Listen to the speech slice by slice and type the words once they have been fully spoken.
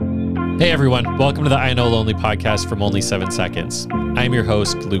Hey everyone, welcome to the I Know Lonely podcast from Only 7 Seconds. I'm your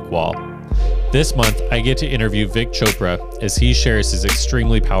host, Luke Wall. This month, I get to interview Vic Chopra as he shares his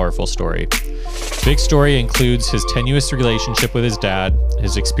extremely powerful story. Vic's story includes his tenuous relationship with his dad,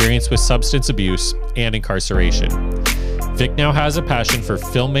 his experience with substance abuse, and incarceration. Vic now has a passion for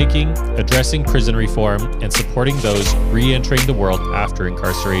filmmaking, addressing prison reform, and supporting those re-entering the world after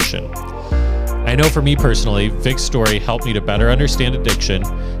incarceration. I know for me personally, Vic's story helped me to better understand addiction,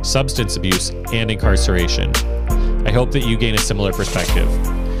 substance abuse, and incarceration. I hope that you gain a similar perspective.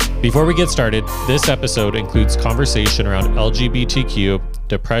 Before we get started, this episode includes conversation around LGBTQ,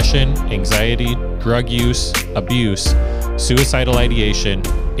 depression, anxiety, drug use, abuse, suicidal ideation,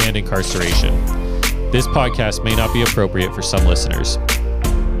 and incarceration. This podcast may not be appropriate for some listeners.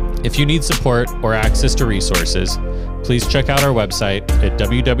 If you need support or access to resources, please check out our website at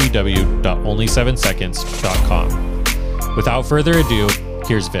www.only7seconds.com. Without further ado,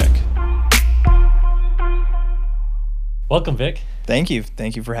 here's Vic. Welcome, Vic. Thank you.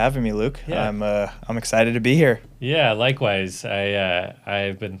 Thank you for having me, Luke. Yeah. I'm excited to be here. Yeah, likewise.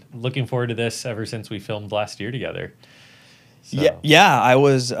 I've been looking forward to this ever since we filmed last year together. So. Yeah. I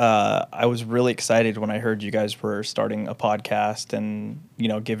was really excited when I heard you guys were starting a podcast and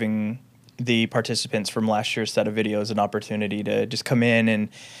giving the participants from last year's set of videos an opportunity to just come in and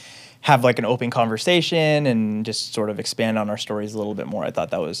have like an open conversation and just sort of expand on our stories a little bit more. I thought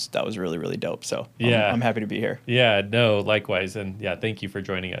that was really, really dope. So I'm happy to be here. Yeah, no, likewise. And yeah, thank you for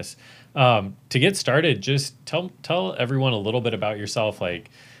joining us. To get started, just tell everyone a little bit about yourself. Like,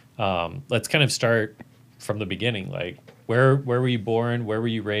 let's kind of start from the beginning. Like, where were you born? Where were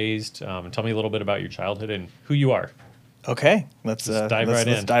you raised? And tell me a little bit about your childhood and who you are. Okay, let's dive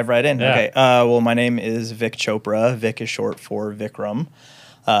right in. Yeah. Okay, well, my name is Vic Chopra. Vic is short for Vikram.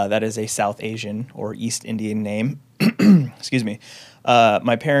 That is a South Asian or East Indian name. Excuse me.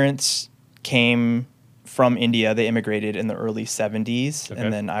 My parents came from India. They immigrated in the early 70s,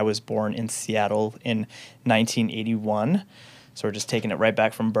 and then I was born in Seattle in 1981. So we're just taking it right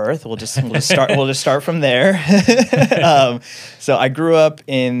back from birth. We'll just start from there. So I grew up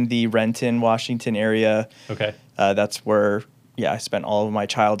in the Renton, Washington area. Okay. That's where I spent all of my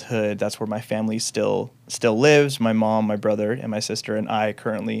childhood. That's where my family still lives. My mom, my brother, and my sister and I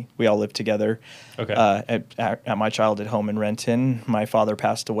we all live together. Okay. At my childhood home in Renton. My father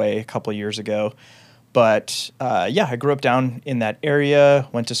passed away a couple years ago, but I grew up down in that area.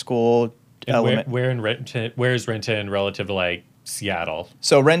 Went to school. Where in Renton? Where is Renton relative to like Seattle?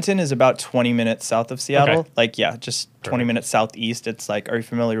 So Renton is about 20 minutes south of Seattle. Okay. Like, just 20 minutes southeast. It's like, are you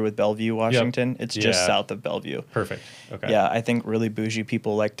familiar with Bellevue, Washington? Yep. It's just south of Bellevue. Perfect. Okay. Yeah, I think really bougie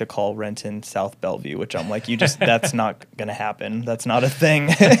people like to call Renton South Bellevue, which I'm like, that's not going to happen. That's not a thing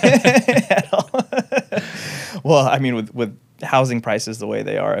at all. Well, I mean, with housing prices the way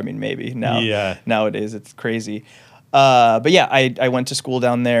they are, I mean, maybe now. Yeah. Nowadays it's crazy. But yeah, I went to school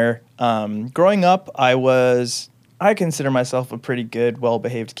down there. Growing up, I consider myself a pretty good,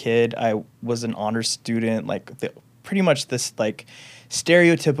 well-behaved kid. I was an honor student, pretty much this like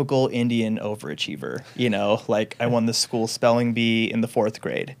stereotypical Indian overachiever. Like I won the school spelling bee in the 4th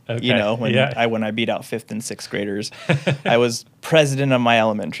grade. Okay. When I beat out 5th and 6th graders. I was president of my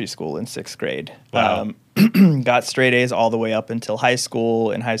elementary school in 6th grade. Wow. Got straight A's all the way up until high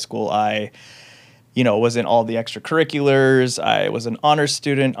school. In high school, I was in all the extracurriculars. I was an honor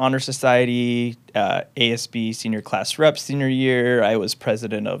student, honor society, ASB senior class rep senior year. I was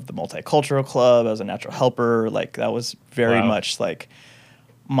president of the multicultural club. I was a natural helper. Like that was very much like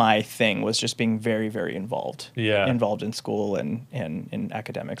my thing, was just being very, very involved. Yeah. Involved in school and in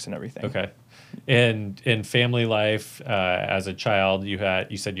academics and everything. Okay. And in family life, as a child, you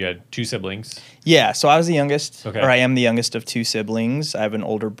said you had 2 siblings. Yeah, so I was the youngest, or I am the youngest of 2 siblings. I have an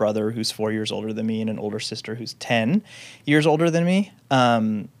older brother who's 4 years older than me and an older sister who's 10 years older than me.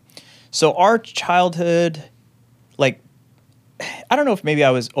 So our childhood, like, I don't know if maybe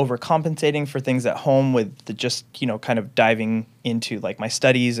I was overcompensating for things at home with the just, kind of diving into like my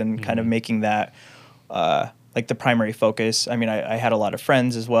studies and kind of making that like the primary focus. I mean, I had a lot of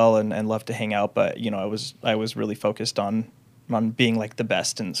friends as well and loved to hang out, but I was really focused on being like the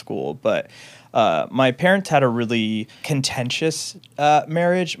best in school. But my parents had a really contentious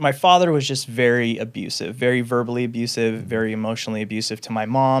marriage. My father was just very abusive, very verbally abusive, very emotionally abusive to my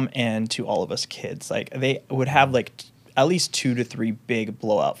mom and to all of us kids. Like they would have like at least 2 to 3 big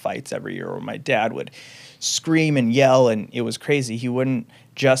blowout fights every year where my dad would scream and yell, and it was crazy. He wouldn't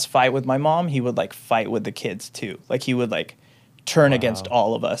just fight with my mom, he would like fight with the kids too. Like he would like turn against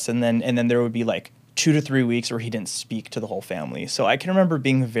all of us, and then there would be like 2 to 3 weeks where he didn't speak to the whole family. So I can remember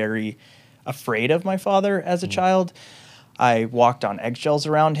being very afraid of my father as a child. I walked on eggshells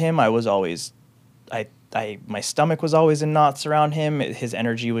around him. I was always, my stomach was always in knots around him. His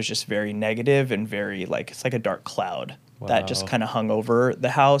energy was just very negative and very like, it's like a dark cloud that just Wow. kind of hung over the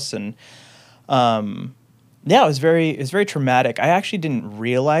house. And yeah, it was very traumatic. I actually didn't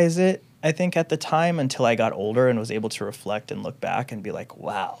realize it, I think, at the time until I got older and was able to reflect and look back and be like,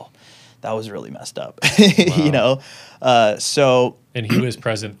 wow, that was really messed up. You know? So And he was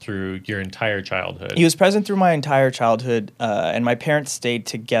present through your entire childhood. he was present through my entire childhood, and my parents stayed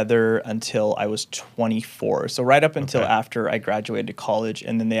together until I was 24. So right up until Okay. after I graduated college,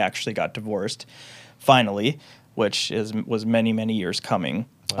 and then they actually got divorced, finally, which was many, many years coming.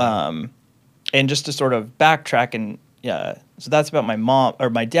 Wow. And just to sort of backtrack and yeah, so that's about my mom or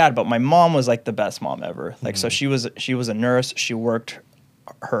my dad, but my mom was like the best mom ever. Like, so she was a nurse. She worked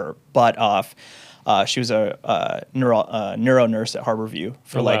her butt off. She was a neuro nurse at Harborview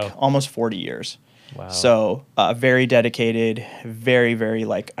for Oh, like wow. almost 40 years. Wow. So very dedicated, very, very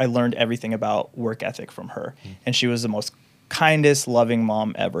like I learned everything about work ethic from her. And she was the most kindest, loving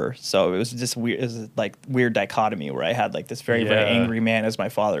mom ever. So it was just weird. It was like weird dichotomy where I had like this very, very Yeah. angry man as my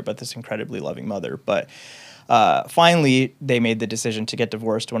father, but this incredibly loving mother. But finally, they made the decision to get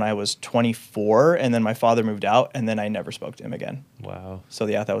divorced when I was 24, and then my father moved out, and then I never spoke to him again. Wow. So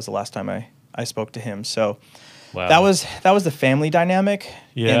yeah, that was the last time I spoke to him. So Wow. that was the family dynamic.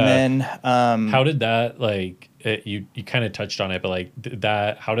 Yeah. And then How did that like you kind of touched on it, but like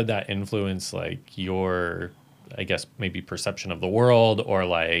how did that influence like your, I guess, maybe perception of the world or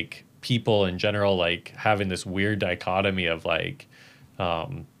like people in general, like having this weird dichotomy of like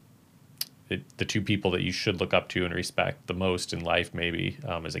the two people that you should look up to and respect the most in life, maybe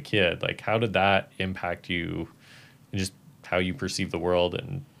as a kid? Like, how did that impact you and just how you perceive the world?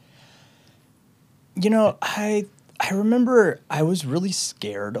 And you know, I remember I was really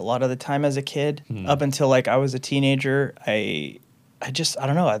scared a lot of the time as a kid. Up until like I was a teenager. I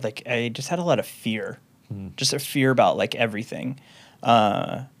don't know. I just had a lot of fear, just a fear about like everything.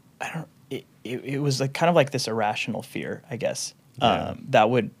 It was like kind of like this irrational fear, I guess. Yeah. That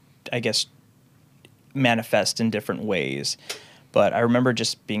would, I guess, manifest in different ways. But I remember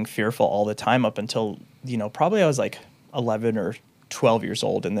just being fearful all the time up until, you know, probably I was like 11 or 12 years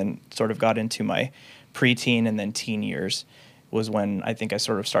old, and then sort of got into my preteen and then teen years was when I think I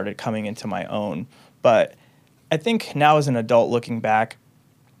sort of started coming into my own. But I think now as an adult looking back,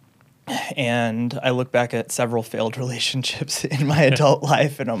 and I look back at several failed relationships in my adult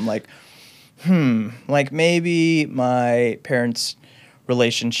life, and I'm like, like maybe my parents'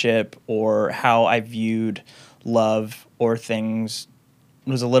 relationship or how I viewed love or things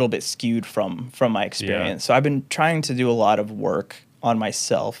was a little bit skewed from my experience. Yeah. So I've been trying to do a lot of work on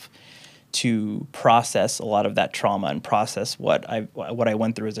myself to process a lot of that trauma and process what I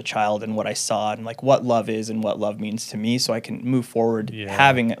went through as a child and what I saw and like what love is and what love means to me, so I can move forward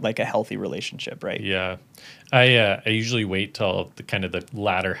having like a healthy relationship, right? yeah, I usually wait till the kind of the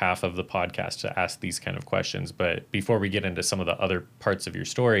latter half of the podcast to ask these kind of questions. But before we get into some of the other parts of your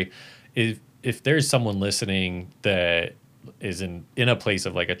story, if there's someone listening that is in a place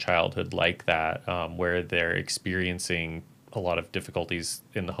of like a childhood like that, where they're experiencing a lot of difficulties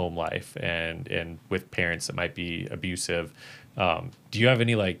in the home life and with parents that might be abusive, do you have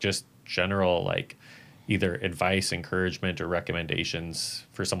any like just general like either advice, encouragement, or recommendations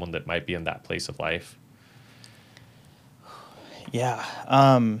for someone that might be in that place of life? Yeah.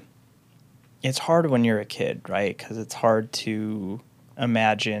 It's hard when you're a kid, right? Because it's hard to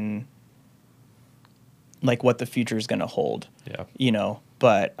imagine like what the future is going to hold. Yeah. You know,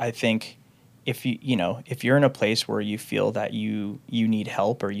 but I think if if you're in a place where you feel that you need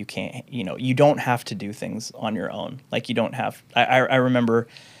help or you can't, you don't have to do things on your own. Like you don't have, I remember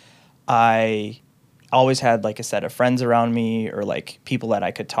I always had like a set of friends around me or like people that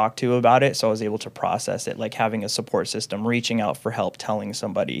I could talk to about it. So I was able to process it, like having a support system, reaching out for help, telling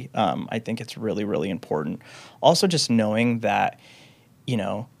somebody. I think it's really, really important. Also just knowing that,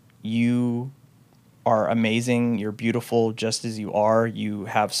 you are amazing. You're beautiful just as you are. You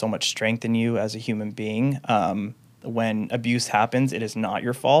have so much strength in you as a human being. When abuse happens, it is not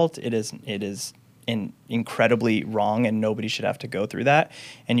your fault. It is incredibly wrong, and nobody should have to go through that.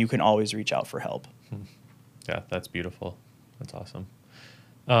 And you can always reach out for help. Yeah, that's beautiful. That's awesome.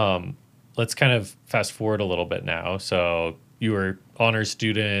 Let's kind of fast forward a little bit now. So you were honors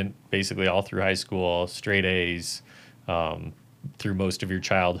student basically all through high school, straight A's through most of your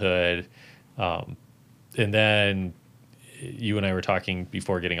childhood. And then you and I were talking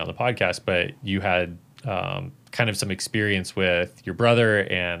before getting on the podcast, but you had kind of some experience with your brother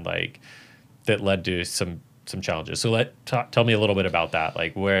and like that led to some challenges. So tell me a little bit about that.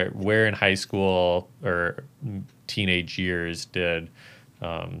 Like where in high school or teenage years did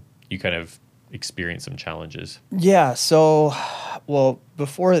you kind of experience some challenges? Yeah. So, well,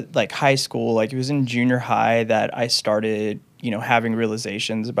 before like high school, like it was in junior high that I started, having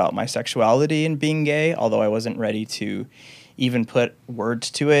realizations about my sexuality and being gay, although I wasn't ready to even put words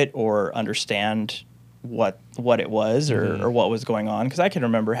to it or understand what it was or what was going on. Because I can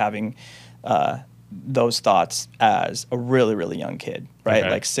remember having those thoughts as a really, really young kid, right?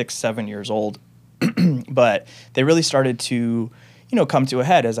 Okay. Like 6, 7 years old. But they really started to, come to a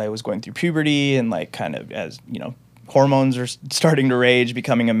head as I was going through puberty and like kind of as, hormones are starting to rage,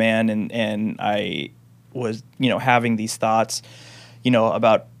 becoming a man. And I was, having these thoughts,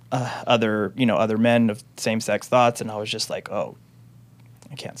 about other men of same sex thoughts. And I was just like, oh,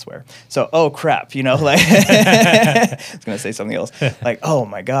 I can't swear. So, oh crap, like I was going to say something else. Like, oh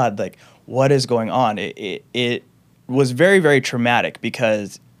my God, like what is going on? It was very, very traumatic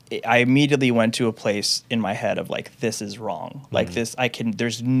because I immediately went to a place in my head of like, this is wrong. Like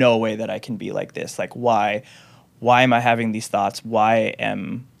there's no way that I can be like this. Like, why am I having these thoughts? Why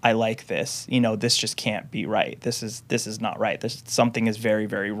am I like this? This just can't be right. This is not right. Something is very,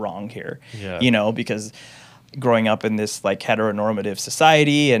 very wrong here. Yeah. Because growing up in this like heteronormative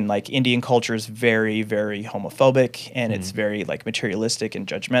society and like Indian culture is very, very homophobic and it's very like materialistic and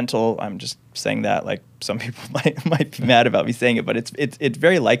judgmental. I'm just saying that like some people might be mad about me saying it, but it's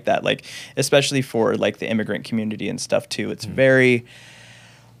very like that, like especially for like the immigrant community and stuff too. It's very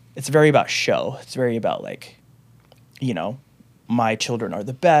about show. It's very about like, my children are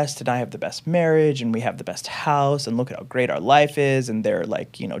the best and I have the best marriage and we have the best house and look at how great our life is. And they're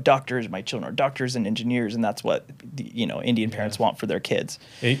like, doctors, my children are doctors and engineers. And that's what, Indian parents want for their kids.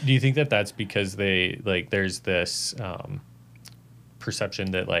 Do you think that that's because they like, there's this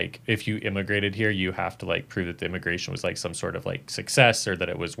perception that like, if you immigrated here, you have to like prove that the immigration was like some sort of like success or that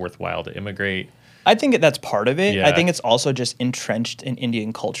it was worthwhile to immigrate? I think that's part of it. Yeah. I think it's also just entrenched in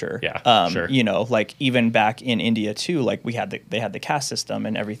Indian culture. Yeah, sure. Like even back in India too, like they had the caste system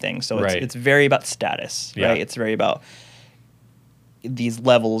and everything. So Right. it's very about status, right? Yeah. It's very about these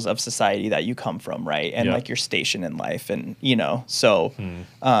levels of society that you come from, right? And Yeah. like your station in life and, so,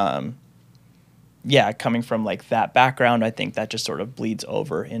 yeah, coming from like that background, I think that just sort of bleeds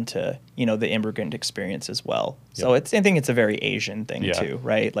over into, the immigrant experience as well. So I think it's a very Asian thing too,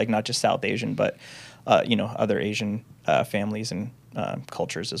 right? Like not just South Asian, but, other Asian families and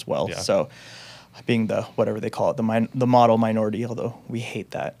cultures as well. Yeah. So being the, whatever they call it, the model minority, although we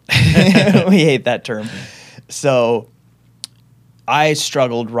hate that. We hate that term. So I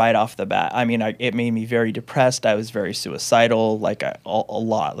struggled right off the bat. I mean, it made me very depressed. I was very suicidal, like a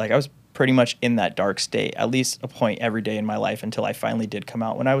lot. Like I was pretty much in that dark state, at least a point every day in my life until I finally did come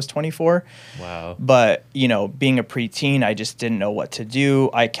out when I was 24. Wow. But, being a preteen, I just didn't know what to do.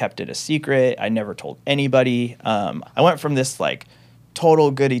 I kept it a secret. I never told anybody. I went from this like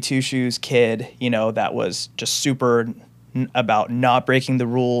total goody two-shoes kid, that was just super about not breaking the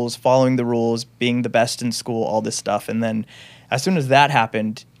rules, following the rules, being the best in school, all this stuff. And then as soon as that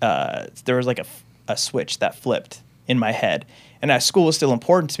happened, there was like a switch that flipped in my head. And school was still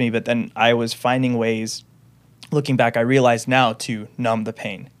important to me, but then I was finding ways, looking back, I realized now to numb the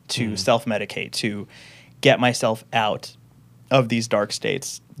pain, to self-medicate, to get myself out of these dark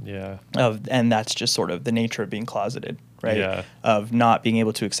states. Yeah. And that's just sort of the nature of being closeted, right? Yeah. Of not being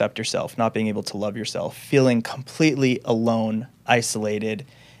able to accept yourself, not being able to love yourself, feeling completely alone, isolated,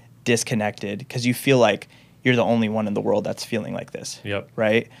 disconnected, because you feel like you're the only one in the world that's feeling like this. Yep.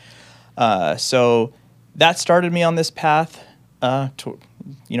 Right? So that started me on this path. To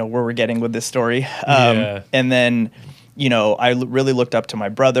where we're getting with this story. And then, I really looked up to my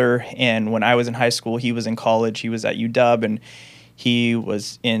brother. And when I was in high school, he was in college. He was at UW, and he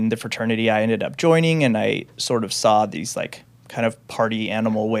was in the fraternity I ended up joining. And I sort of saw these like kind of party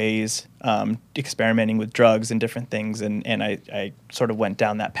animal ways, experimenting with drugs and different things. And I sort of went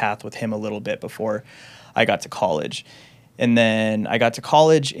down that path with him a little bit before I got to college. And then I got to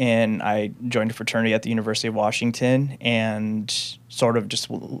college and I joined a fraternity at the University of Washington and sort of just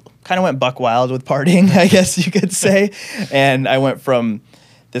kind of went buck wild with partying, I guess you could say. And I went from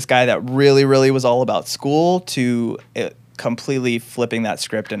this guy that really, really was all about school to completely flipping that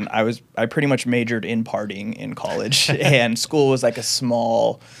script. And I pretty much majored in partying in college and school was like a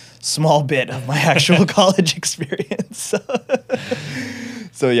small bit of my actual college experience.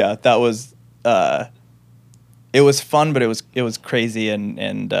 So yeah, that was... it was fun, but it was crazy,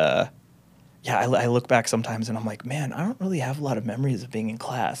 and I look back sometimes and I'm like, man, I don't really have a lot of memories of being in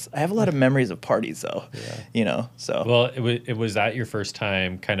class. I have a lot of memories of parties though, so. Well, it was that your first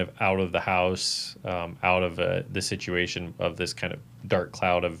time kind of out of the house, out of the situation of this kind of dark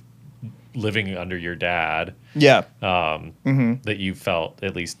cloud of living under your dad, Yeah. that you felt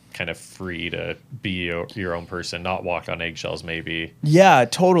at least kind of free to be your own person, not walk on eggshells, maybe. Yeah,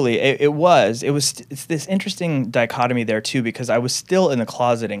 totally. It's this interesting dichotomy there too, because I was still in the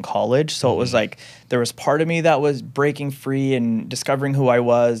closet in college. So it was like there was part of me that was breaking free and discovering who I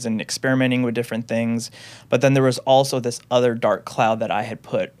was and experimenting with different things. But then there was also this other dark cloud that I had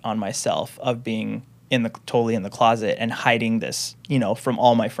put on myself of being totally in the closet and hiding this, from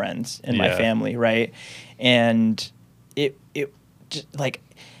all my friends and my family. Right. And it just like,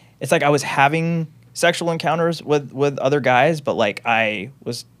 it's like I was having sexual encounters with other guys, but like I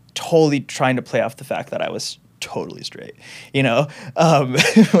was totally trying to play off the fact that I was totally straight,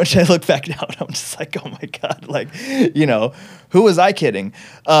 which I look back now and I'm just like, oh my God, like, who was I kidding?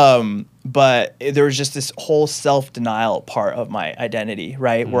 But there was just this whole self-denial part of my identity,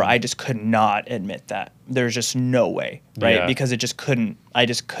 right? Where I just could not admit that. There's just no way, right? Yeah. Because I just couldn't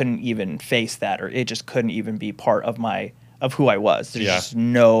even face that, or it just couldn't even be part of who I was. There's just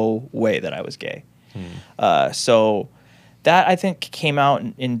no way that I was gay. So that I think came out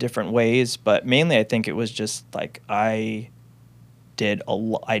in different ways, but mainly I think it was just like I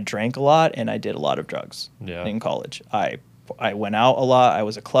drank a lot and I did a lot of drugs in college. I went out a lot. I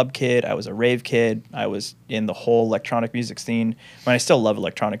was a club kid. I was a rave kid. I was in the whole electronic music scene. I mean, I still love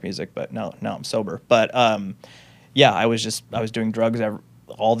electronic music, but now I'm sober. But I was doing drugs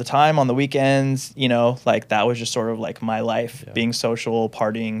all the time on the weekends. Like that was just sort of like my life, being social,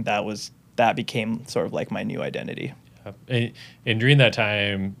 partying. That became sort of like my new identity. And during that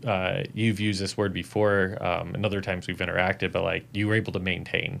time, you've used this word before, and other times we've interacted, but like you were able to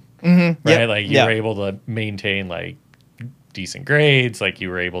maintain, right? Yep. Like you were able to maintain like decent grades, like you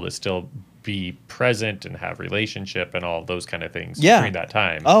were able to still be present and have relationship and all those kind of things during that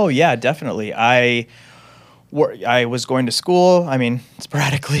time. Oh yeah, definitely. I was going to school, I mean,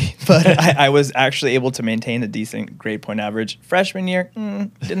 sporadically, but I was actually able to maintain a decent grade point average. Freshman year,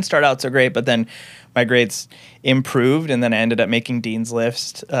 didn't start out so great, but then my grades improved, and then I ended up making dean's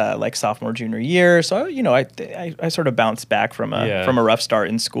list like sophomore, junior year. So, I sort of bounced back from a rough start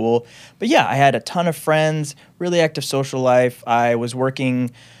in school. But yeah, I had a ton of friends, really active social life. I was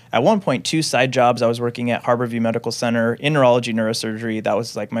working at one point 2 side jobs. I was working at Harborview Medical Center in neurology neurosurgery. That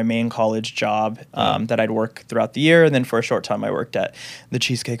was like my main college job that I'd work throughout the year. And then for a short time, I worked at the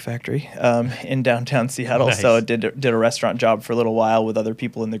Cheesecake Factory in downtown Seattle. Nice. So did a restaurant job for a little while with other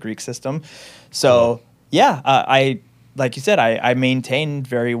people in the Greek system. So I like you said, I maintained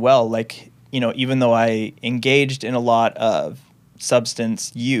very well. Like, even though I engaged in a lot of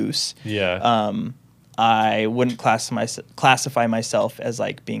substance use, I wouldn't classify myself as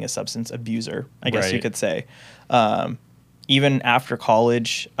like being a substance abuser, I guess you could say. Even after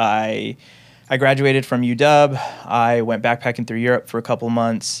college, I graduated from UW. I went backpacking through Europe for a couple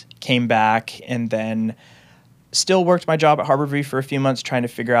months, came back, and then still worked my job at Harborview for a few months trying to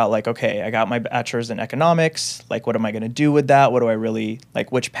figure out like, okay, I got my bachelor's in economics. Like, what am I going to do with that? What do I really,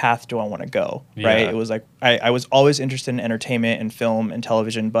 like, which path do I want to go? Right? It was like, I was always interested in entertainment and film and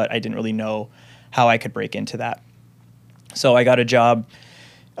television, but I didn't really know how I could break into that. So I got a job,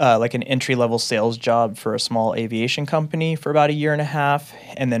 like an entry-level sales job for a small aviation company for about 1.5 years,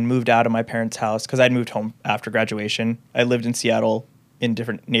 and then moved out of my parents' house because I'd moved home after graduation. I lived in Seattle, in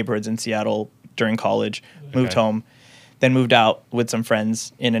different neighborhoods in Seattle during college, moved home, then moved out with some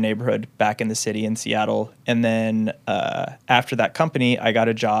friends in a neighborhood back in the city in Seattle. And then after that company, I got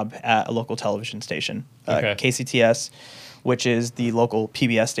a job at a local television station, KCTS, which is the local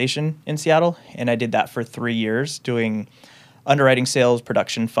PBS station in Seattle. And I did that for 3 years, doing underwriting, sales,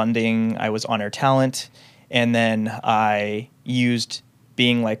 production, funding. I was on-air talent. And then I used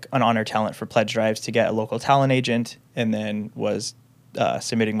being like an on-air talent for pledge drives to get a local talent agent, and then was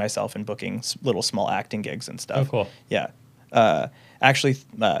submitting myself and booking little small acting gigs and stuff. Oh, cool. Yeah. Actually,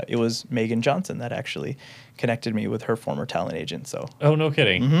 it was Megan Johnson that actually connected me with her former talent agent. So. Oh, no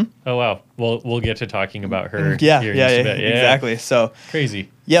kidding. Mm-hmm. Oh, wow. Well, we'll get to talking about her. Yeah, exactly. So crazy.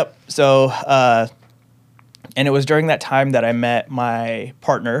 Yep. So, and it was during that time that I met my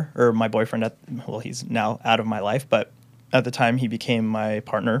partner, or my boyfriend. He's now out of my life, but at the time he became my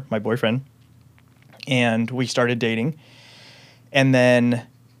partner, my boyfriend, and we started dating. And then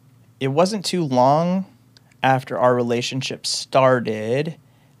it wasn't too long after our relationship started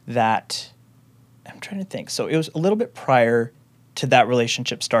that, I'm trying to think. So it was a little bit prior to that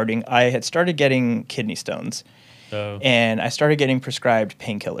relationship starting. I had started getting kidney stones, and I started getting prescribed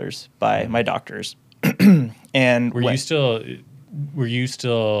painkillers by my doctors. And were you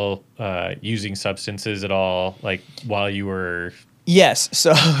still using substances at all, like while you were Yes.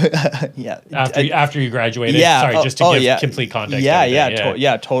 So, yeah. After you graduated? Yeah. Sorry, just to give complete context.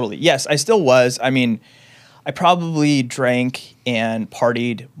 Yeah, totally. Yes, I still was. I mean, I probably drank and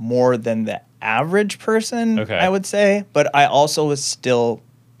partied more than the average person, Okay. I would say. But I also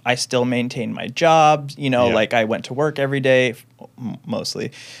I still maintained my job, like I went to work every day,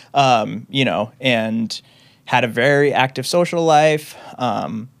 mostly, and had a very active social life,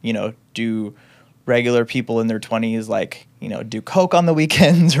 do regular people in their 20s, like, do coke on the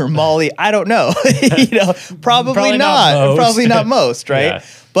weekends or Molly. I don't know, probably not. Probably not most, right? Yeah.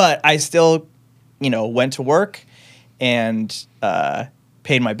 But I still, went to work and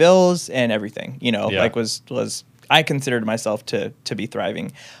paid my bills and everything, like was I considered myself to be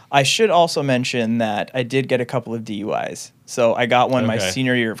thriving. I should also mention that I did get a couple of DUIs. So I got one my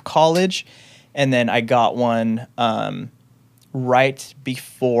senior year of college, and then I got one right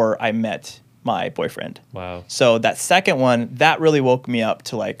before I met my boyfriend. Wow. So that second one, that really woke me up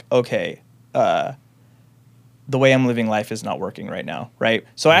to like, okay, the way I'm living life is not working right now, right?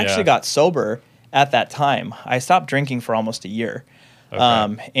 So I actually got sober at that time. I stopped drinking for almost a year,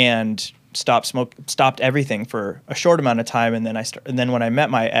 and stopped everything for a short amount of time, and then when I met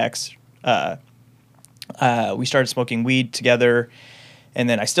my ex, we started smoking weed together, and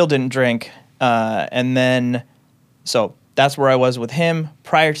then I still didn't drink, and then so that's where I was with him.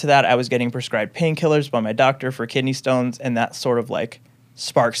 Prior to that, I was getting prescribed painkillers by my doctor for kidney stones, and that sort of like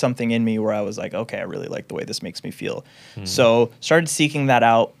sparked something in me where I was like, okay, I really like the way this makes me feel. So started seeking that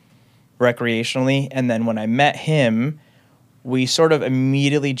out recreationally, and then when I met him, we sort of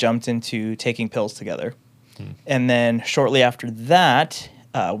immediately jumped into taking pills together. And then shortly after that,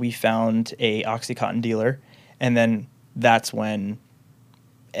 we found a OxyContin dealer, and then that's when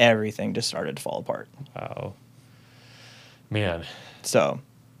everything just started to fall apart. Wow. Man. So,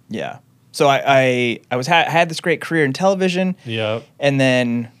 yeah. So I had this great career in television. Yep. And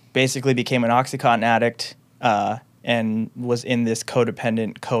then basically became an OxyContin addict, and was in this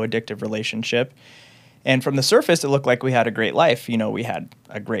codependent, co-addictive relationship. And from the surface, it looked like we had a great life. We had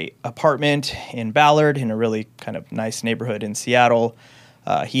a great apartment in Ballard in a really kind of nice neighborhood in Seattle.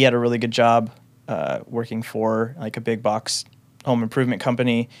 He had a really good job working for like a big box home improvement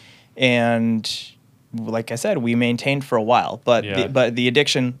company. And like I said, we maintained for a while. But the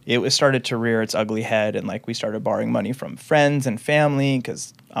addiction, it started to rear its ugly head. And like we started borrowing money from friends and family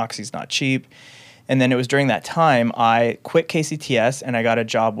because Oxy's not cheap. And then it was during that time I quit KCTS and I got a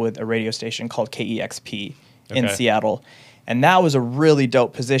job with a radio station called KEXP in Seattle. And that was a really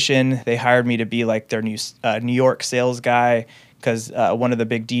dope position. They hired me to be like their New York sales guy because one of the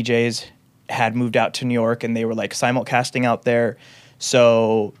big DJs had moved out to New York and they were like simulcasting out there.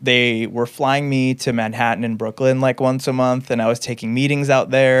 So they were flying me to Manhattan and Brooklyn like once a month, and I was taking meetings out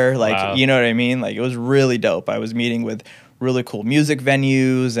there. Like, you know what I mean? Like it was really dope. I was meeting with really cool music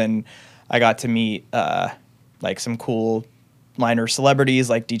venues, and I got to meet like some cool minor celebrities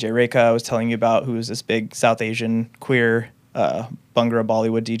like DJ Reka I was telling you about, who was this big South Asian queer Bhangra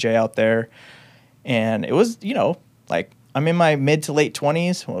Bollywood DJ out there. And it was, like I'm in my mid to late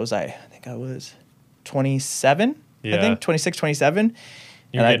 20s. What was I? I think I was 27, I think 26, 27.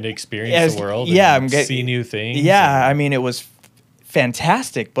 You're getting to experience the world and see new things. Yeah, I mean, it was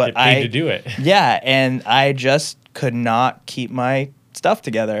fantastic, but get paid to do it. Yeah, and I just could not keep my stuff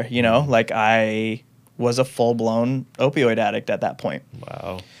together, like I was a full-blown opioid addict at that point.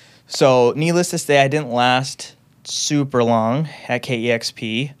 Wow. So needless to say, I didn't last super long at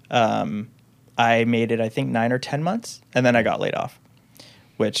KEXP. I made it, I think, 9 or 10 months, and then I got laid off,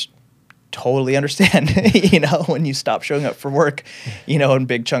 which totally understand, when you stop showing up for work, in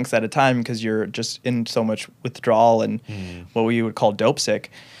big chunks at a time because you're just in so much withdrawal and what we would call dope sick.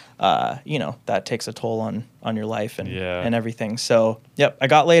 That takes a toll on your life and everything. So, yep, I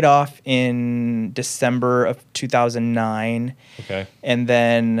got laid off in December of 2009. Okay. And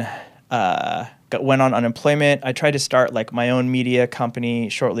then went on unemployment. I tried to start like my own media company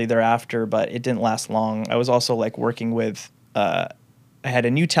shortly thereafter, but it didn't last long. I was also like working with, I had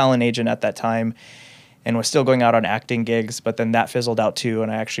a new talent agent at that time and was still going out on acting gigs, but then that fizzled out too.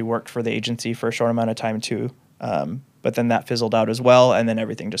 And I actually worked for the agency for a short amount of time too. But then that fizzled out as well, and then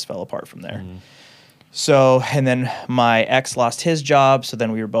everything just fell apart from there. So, and then my ex lost his job, so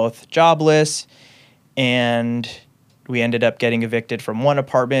then we were both jobless, and we ended up getting evicted from one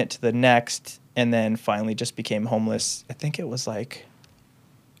apartment to the next, and then finally just became homeless. I think it was like,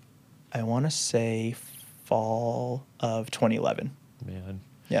 I want to say fall of 2011. Man.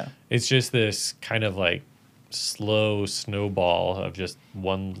 Yeah. It's just this kind of like slow snowball of just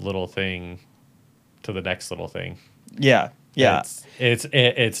one little thing to the next little thing. Yeah. Yeah.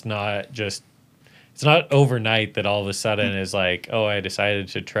 It's not just it's not overnight that all of a sudden is like, oh, I decided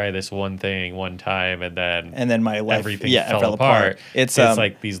to try this one thing one time and then my life everything fell apart. It's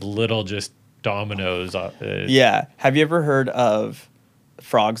like these little just dominoes. Yeah. Have you ever heard of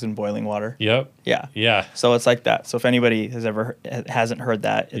frogs in boiling water? Yep. Yeah. Yeah. So it's like that. So if anybody hasn't heard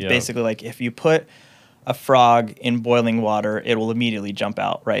that, it's Yep. basically like if you put a frog in boiling water, it will immediately jump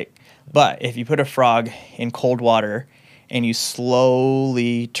out, right? But if you put a frog in cold water and you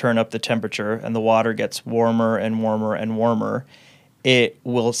slowly turn up the temperature and the water gets warmer and warmer and warmer, it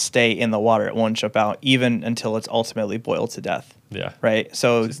will stay in the water. It won't jump out even until it's ultimately boiled to death. Yeah. Right.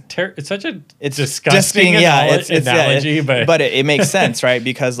 So it's such a it's disgusting analogy, but it makes sense, right?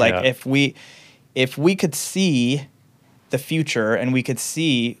 Because like Yeah. if we could see the future and we could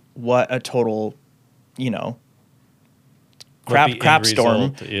see what a total, crap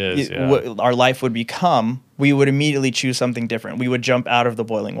storm our life would become, we would immediately choose something different. We would jump out of the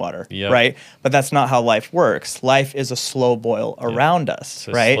boiling water, right? But that's not how life works. Life is a slow boil around us,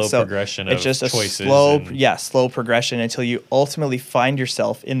 right? Slow progression it's just a slow progression until you ultimately find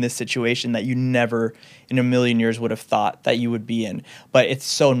yourself in this situation that you never in a million years would have thought that you would be in. But it's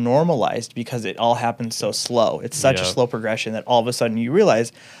so normalized because it all happens so slow. It's such a slow progression that all of a sudden you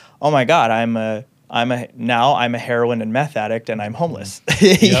realize, oh my God, I'm a heroin and meth addict and I'm homeless.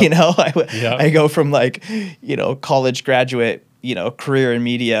 I go from like, college graduate, career in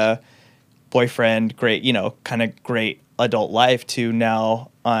media, boyfriend, great, kind of great adult life to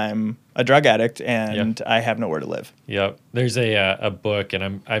now I'm a drug addict and I have nowhere to live. Yep. There's a book,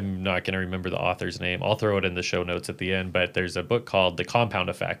 and I'm not going to remember the author's name. I'll throw it in the show notes at the end, but there's a book called The Compound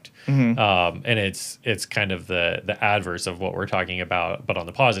Effect. Mm-hmm. And it's kind of the adverse of what we're talking about, but on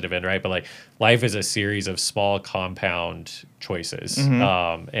the positive end, right? But like life is a series of small compound choices.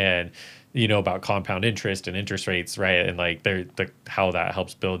 Mm-hmm. And about compound interest and interest rates, right? And like how that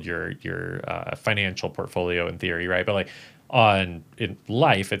helps build your financial portfolio in theory, right? But like in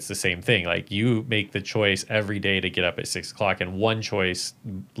life, it's the same thing. Like you make the choice every day to get up at 6 o'clock, and one choice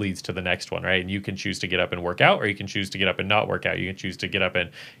leads to the next one, right? And you can choose to get up and work out, or you can choose to get up and not work out. You can choose to get up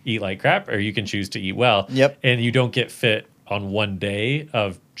and eat like crap, or you can choose to eat well. Yep. And you don't get fit on one day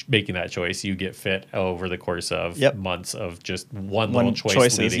of making that choice. You get fit over the course of months of just one little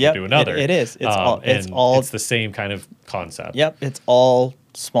choice leading to another. It is. It's the same kind of concept. Yep. It's all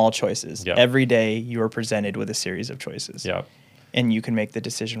small choices. Yep. Every day you are presented with a series of choices. Yep. And you can make the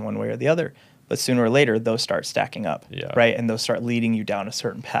decision one way or the other. But sooner or later, those start stacking up, right? And those start leading you down a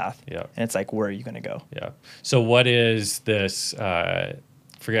certain path. Yep. And it's like, where are you going to go? Yeah. So what is this,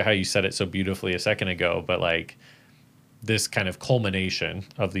 forget how you said it so beautifully a second ago, but like this kind of culmination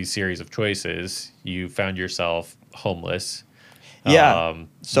of these series of choices, you found yourself homeless. Yeah.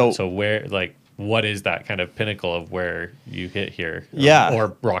 So where, like, what is that kind of pinnacle of where you hit here?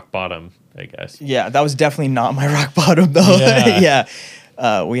 Or rock bottom, I guess. Yeah, that was definitely not my rock bottom, though. Yeah.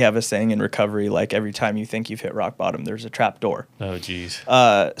 We have a saying in recovery, like every time you think you've hit rock bottom, there's a trap door. Oh, geez.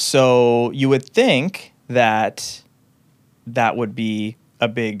 So you would think that would be a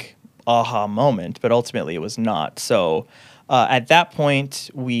big aha moment, but ultimately it was not. So at that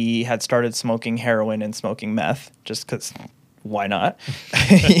point, we had started smoking heroin and smoking meth just because why not?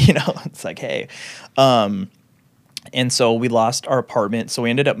 It's like, hey. And so we lost our apartment. So we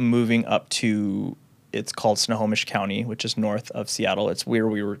ended up moving up to, it's called Snohomish County, which is north of Seattle. It's where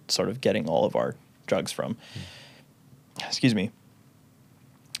we were sort of getting all of our drugs from. Excuse me.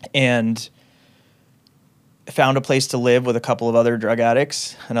 And found a place to live with a couple of other drug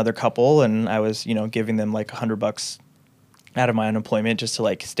addicts, another couple, and I was, giving them like $100 out of my unemployment just to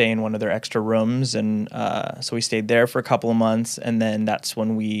like stay in one of their extra rooms. And so we stayed there for a couple of months, and then that's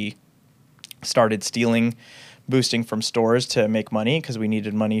when we started boosting from stores to make money because we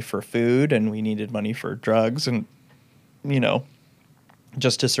needed money for food and we needed money for drugs and,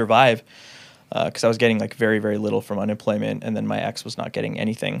 just to survive. Because I was getting like very, very little from unemployment, and then my ex was not getting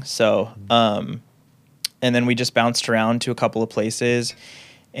anything. So, and then we just bounced around to a couple of places,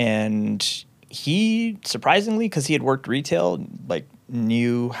 and he, surprisingly, because he had worked retail, like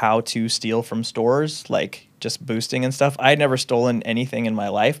knew how to steal from stores, like just boosting and stuff. I had never stolen anything in my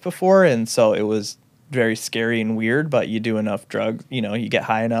life before, and so it was very scary and weird, but you do enough drugs, you get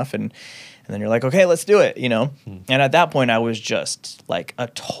high enough, and then you're like, okay, let's do it, And at that point, I was just like a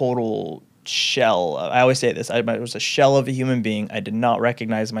total shell. I always say this, I was a shell of a human being. I did not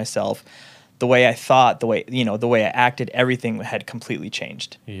recognize myself. The way I thought, the way I acted, everything had completely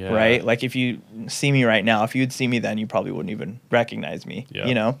changed, right? Like if you see me right now, if you'd see me then, you probably wouldn't even recognize me,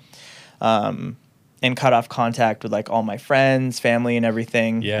 and cut off contact with like all my friends, family, and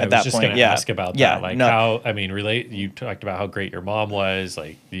everything. Yeah, at I was that just point, going to ask about that. Like how, I mean, you talked about how great your mom was.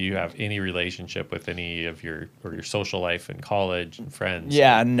 Like, do you have any relationship with any of your social life in college and friends?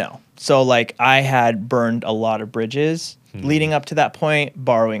 Yeah, no. So like I had burned a lot of bridges leading up to that point,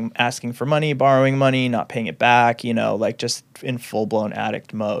 asking for money, borrowing money, not paying it back, like just in full blown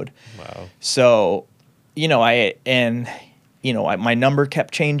addict mode. Wow. So, my number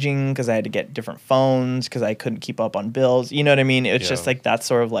kept changing because I had to get different phones because I couldn't keep up on bills. You know what I mean? It's just like that's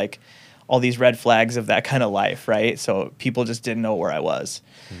sort of like all these red flags of that kind of life, right? So people just didn't know where I was.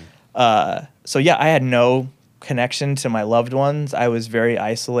 So yeah, I had no connection to my loved ones. I was very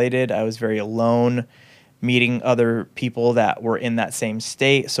isolated. I was very alone, meeting other people that were in that same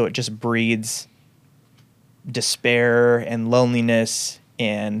state. So it just breeds despair and loneliness.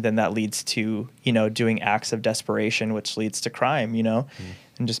 And then that leads to, doing acts of desperation, which leads to crime,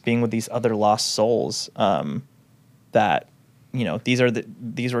 and just being with these other lost souls that,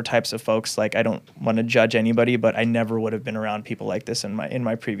 these were types of folks. Like, I don't want to judge anybody, but I never would have been around people like this in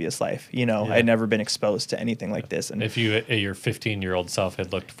my previous life. I'd never been exposed to anything like this. And if your 15-year-old self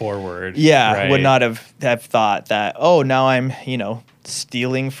had looked forward, would not have thought that, oh, now I'm,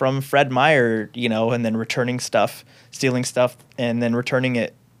 stealing from Fred Meyer, and then stealing stuff and then returning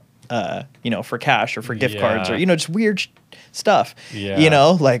it, for cash or for gift cards or, just weird stuff,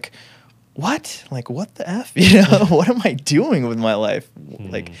 like, what? Like, what the F? What am I doing with my life?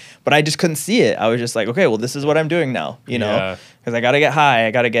 Like, but I just couldn't see it. I was just like, okay, well, this is what I'm doing now, because I got to get high.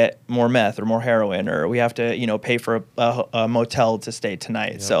 I got to get more meth or more heroin, or we have to, pay for a motel to stay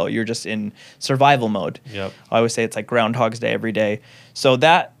tonight. Yep. So you're just in survival mode. Yep. I always say it's like Groundhog's Day every day. So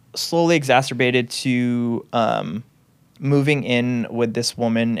that slowly exacerbated to moving in with this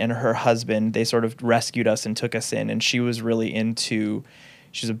woman and her husband. They sort of rescued us and took us in, and she was really into...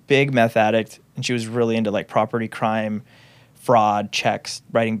 She's a big meth addict, and she was really into like property crime, fraud, checks,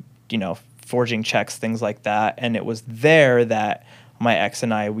 writing, forging checks, things like that. And it was there that my ex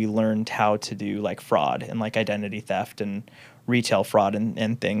and we learned how to do like fraud and like identity theft and retail fraud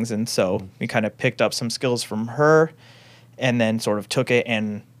and things. And so we kind of picked up some skills from her and then sort of took it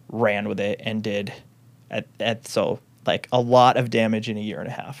and ran with it and did so like a lot of damage in a year and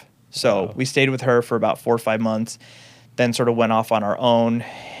a half. So we stayed with her for about 4 or 5 months. Then sort of went off on our own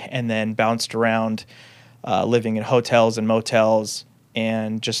and then bounced around living in hotels and motels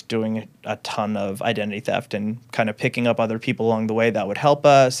and just doing a ton of identity theft and kind of picking up other people along the way that would help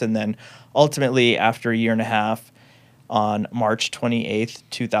us. And then ultimately, after a year and a half, on March 28th,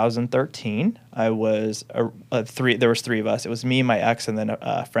 2013, I was there was 3 of us. It was me, my ex, and then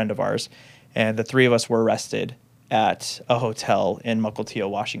a friend of ours. And the 3 of us were arrested at a hotel in Mukilteo,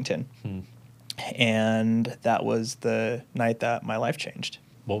 Washington. And that was the night that my life changed.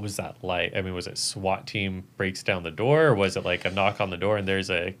 What was that like? I mean, was it SWAT team breaks down the door, or was it like a knock on the door and there's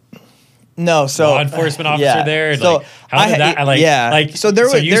a law enforcement officer there? And so like, how did that like? So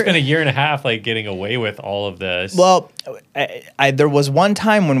you spent a year and a half like getting away with all of this. Well, there was one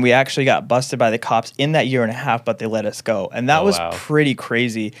time when we actually got busted by the cops in that year and a half, but they let us go, and that was pretty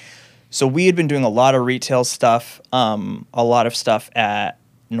crazy. So we had been doing a lot of retail stuff, a lot of stuff at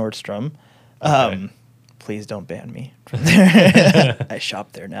Nordstrom. Okay. Please don't ban me from there. I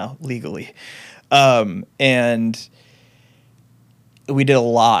shop there now legally. And we did a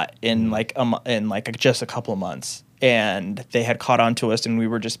lot in just a couple of months, and they had caught on to us and we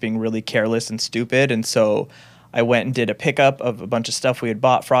were just being really careless and stupid. And so I went and did a pickup of a bunch of stuff we had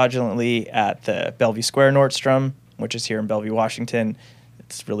bought fraudulently at the Bellevue Square Nordstrom, which is here in Bellevue, Washington.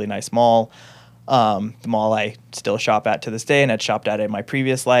 It's a really nice mall. The mall I still shop at to this day and had shopped at in my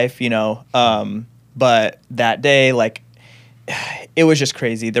previous life, but that day, like, it was just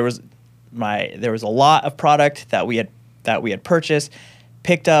crazy. There was a lot of product that we had purchased,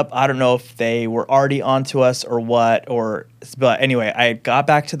 picked up. I don't know if they were already onto us or what, but anyway, I got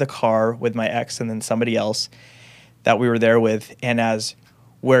back to the car with my ex and then somebody else that we were there with. And as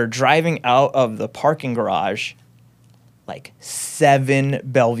we're driving out of the parking garage, like 7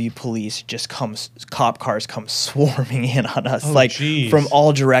 Bellevue police cop cars come swarming in on us, from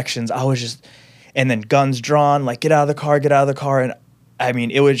all directions. I was just, and then guns drawn, like, get out of the car. And I mean,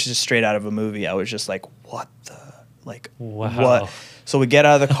 it was just straight out of a movie. I was just like, what the, like, what? So we get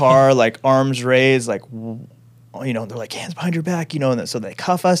out of the car, like, arms raised, like, they're like, hands behind your back, and so they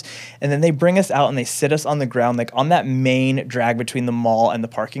cuff us, and then they bring us out and they sit us on the ground, like on that main drag between the mall and the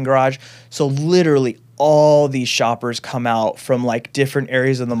parking garage. So literally all these shoppers come out from like different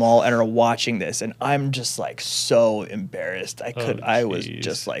areas of the mall and are watching this, and I'm just like so embarrassed. I was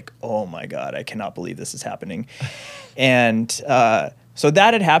just like, oh my God, I cannot believe this is happening. And So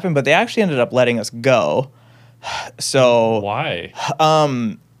that had happened, but they actually ended up letting us go. So why?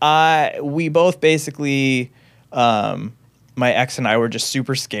 We both basically, my ex and I were just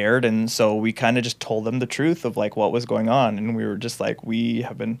super scared, and so we kind of just told them the truth of like what was going on, and we were just like, we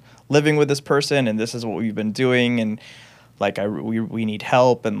have been living with this person, and this is what we've been doing, and like we need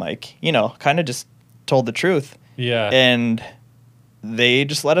help, and like, you know, kind of just told the truth. Yeah. And they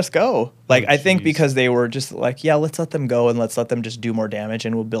just let us go. Like, I think because they were just like, yeah, let's let them go and let's let them just do more damage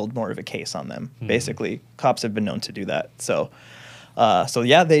and we'll build more of a case on them. Basically, cops have been known to do that. So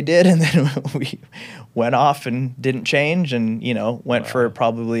yeah, they did. And then we went off and didn't change and, you know, went for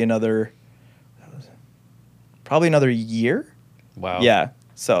probably another year. Wow. Yeah.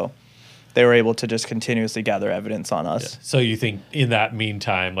 So they were able to just continuously gather evidence on us. Yeah. So you think in that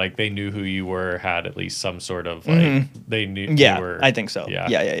meantime, like they knew who you were, had at least some sort of like they knew. Yeah, they were, I think so. Yeah.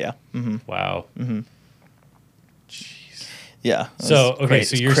 Yeah. Mm-hmm. Wow. Mm-hmm. Jeez. Yeah. So okay,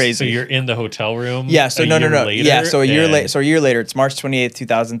 so you're crazy. So you're in the hotel room. Yeah. So no. Later, yeah. So a year later. So a year later, it's March 28th,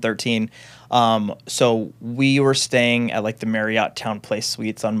 2013. So we were staying at like the Marriott Town Place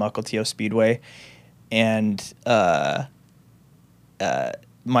Suites on Mukilteo Speedway, and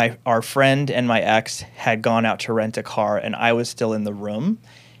our friend and my ex had gone out to rent a car, and I was still in the room,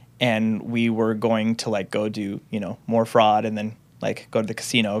 and we were going to like go do, you know, more fraud and then like go to the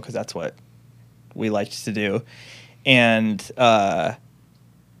casino because that's what we liked to do. And I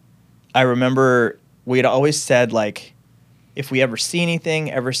remember we had always said like, if we ever see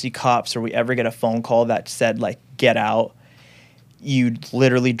anything, ever see cops, or we ever get a phone call that said like get out, you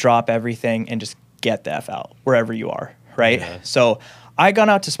literally drop everything and just get the F out wherever you are, right? Yeah. So I gone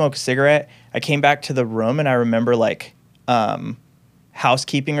out to smoke a cigarette. I came back to the room and I remember like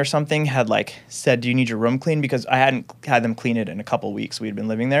housekeeping or something had like said, do you need your room cleaned? Because I hadn't had them clean it in a couple weeks. We had been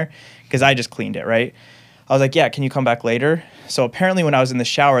living there because I just cleaned it, right? I was like, yeah, can you come back later? So apparently when I was in the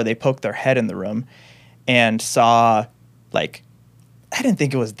shower, they poked their head in the room and saw like, I didn't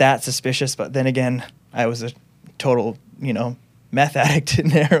think it was that suspicious, but then again, I was a total, you know, meth addict in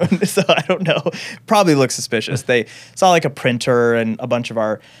there, so I don't know. Probably looks suspicious. They saw like a printer and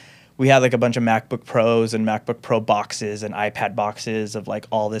we had like a bunch of MacBook Pros and MacBook Pro boxes and iPad boxes of like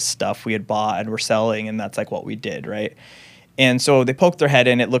all this stuff we had bought and were selling, and that's like what we did, right? And so they poked their head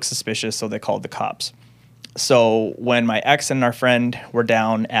in. It looked suspicious, so they called the cops. So when my ex and our friend were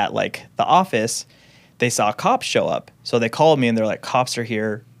down at like the office, they saw cops show up. So they called me and they're like, cops are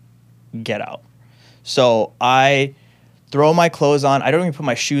here, get out. So I throw my clothes on. I don't even put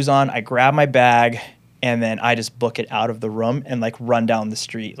my shoes on. I grab my bag and then I just book it out of the room and like run down the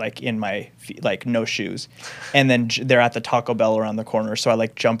street like in my feet, like no shoes. And then they're at the Taco Bell around the corner. So I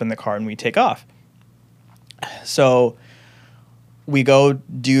like jump in the car and we take off. So we go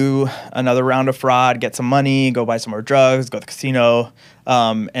do another round of fraud, get some money, go buy some more drugs, go to the casino.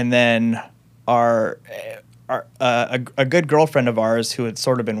 And then a good girlfriend of ours who had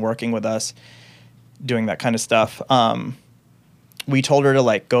sort of been working with us doing that kind of stuff, we told her to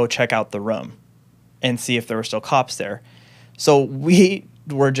like go check out the room and see if there were still cops there. So we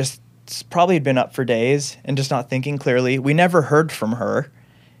were just probably had been up for days and just not thinking clearly. We never heard from her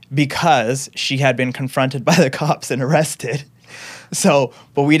because she had been confronted by the cops and arrested. So,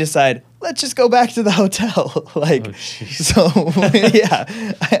 but we decided, let's just go back to the hotel. Like, yeah,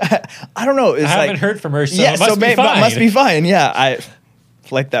 I don't know. It's I haven't heard from her, so yeah, it must be fine. Must be fine. Yeah,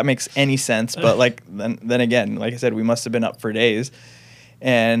 like that makes any sense. But like then again, like I said, we must have been up for days.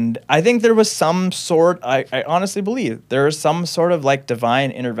 And I think there was some sort, I honestly believe there was some sort of like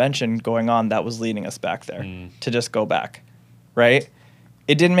divine intervention going on that was leading us back there to just go back, right?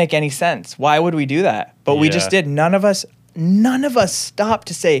 It didn't make any sense. Why would we do that? But we just did. None of us stopped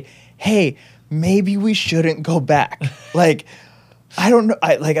to say, hey, maybe we shouldn't go back. Like, I don't know.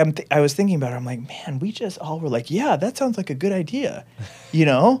 I was thinking about it. I'm like, man, we just all were like, yeah, that sounds like a good idea. You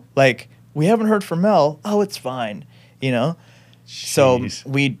know, like we haven't heard from Mel. Oh, it's fine. You know, Jeez. So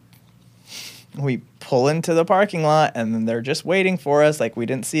we pull into the parking lot and then they're just waiting for us. Like we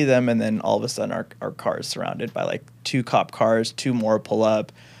didn't see them. And then all of a sudden our car is surrounded by like 2 cop cars, 2 more pull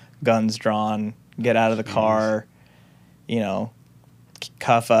up, guns drawn, get out of the car, you know,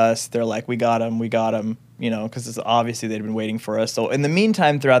 cuff us. They're like, we got him, you know, because obviously they'd been waiting for us. So in the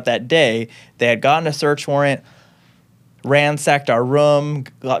meantime, throughout that day, they had gotten a search warrant, ransacked our room,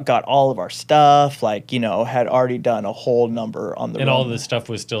 got all of our stuff, like, you know, had already done a whole number on the room. And all this stuff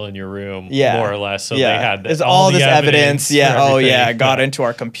was still in your room, yeah, more or less. So yeah. they had There's all this evidence. Yeah. Oh, yeah. Got yeah. into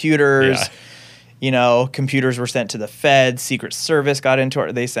our computers. Yeah. You know, computers were sent to the Fed. Secret Service got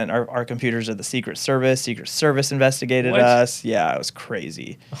into they sent our computers to the Secret Service. Secret Service investigated us. Yeah, it was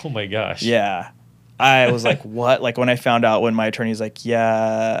crazy. Oh, my gosh. Yeah. I was like, what? Like when I found out, when my attorney's like,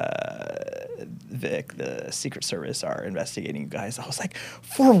 yeah, Vic, the Secret Service are investigating you guys. I was like,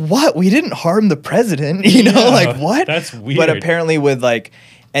 for what? We didn't harm the president. You know, like what? That's weird. But apparently with like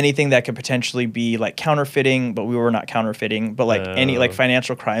anything that could potentially be like counterfeiting, but we were not counterfeiting, but like any like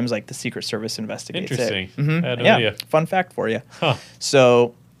financial crimes, like the Secret Service investigates Interesting. it. Mm-hmm. I had no Yeah. idea. Fun fact for you. Huh.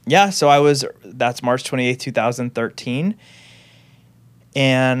 So that's March 28th, 2013.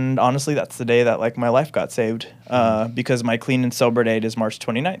 And honestly, that's the day that like my life got saved, because my clean and sober date is March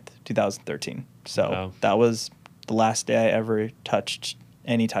 29th, 2013. So that was the last day I ever touched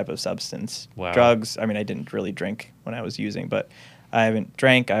any type of substance. Wow. Drugs. I mean, I didn't really drink when I was using, but I haven't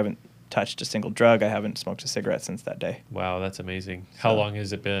drank. I haven't touched a single drug. I haven't smoked a cigarette since that day. Wow, that's amazing. How long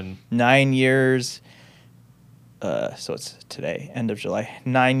has it been? 9 years. So it's today, end of July.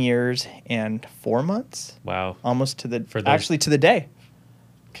 9 years and 4 months. Wow. Almost to the day.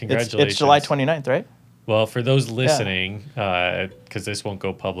 Congratulations. It's July 29th, right? Well, for those listening, because this won't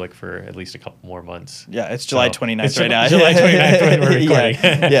go public for at least a couple more months. Yeah, it's July 29th it's right now. July 29th when we're recording.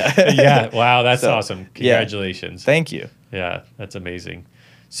 Yeah. Yeah. Wow, that's awesome. Congratulations. Yeah. Thank you. Yeah, that's amazing.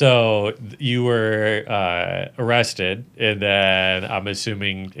 So you were arrested and then I'm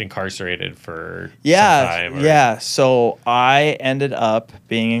assuming incarcerated for some time. Yeah. So I ended up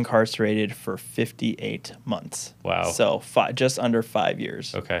being incarcerated for 58 months. Wow. So just under 5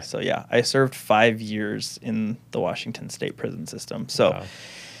 years. Okay. So yeah, I served 5 years in the Washington State prison system. So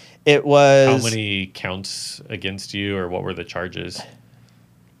it was... How many counts against you, or what were the charges?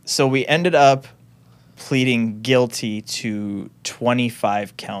 So we ended up pleading guilty to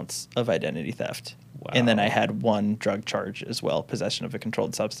 25 counts of identity theft. Wow. And then I had one drug charge as well, possession of a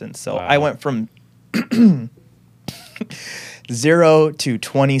controlled substance. So I went from 0 to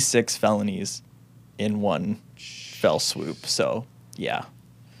 26 felonies in one fell swoop. So, yeah.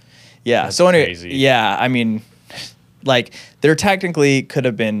 Yeah. That's so anyway, crazy. Yeah, I mean, like there technically could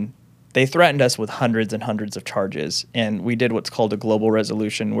have been, they threatened us with hundreds and hundreds of charges. And we did what's called a global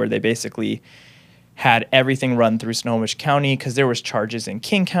resolution, where they basically had everything run through Snohomish County, because there was charges in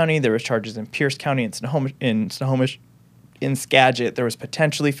King County, there was charges in Pierce County, in Snohomish, in Skagit, there was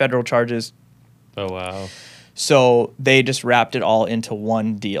potentially federal charges. Oh, wow. So they just wrapped it all into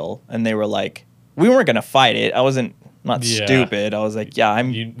one deal, and they were like, we weren't going to fight it. I wasn't stupid. I was like, yeah,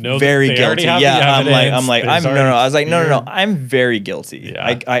 I'm very guilty. Yeah, I was like, no, I'm very guilty.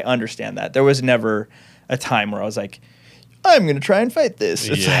 Yeah. I understand that. There was never a time where I was like, I'm going to try and fight this.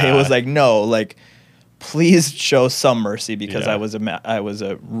 It was like, no, like, please show some mercy, because I was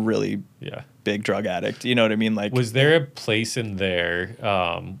a really big drug addict. You know what I mean? Like, was there a place in there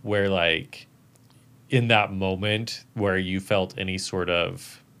where, like, in that moment where you felt any sort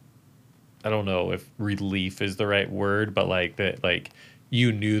of, I don't know if relief is the right word, but like that, like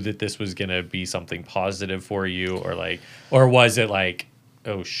you knew that this was gonna be something positive for you, or was it like,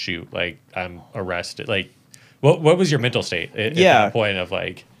 oh shoot, like I'm arrested? Like, what was your mental state at that point of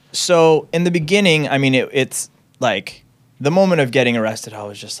like? So in the beginning, I mean, it's like the moment of getting arrested, I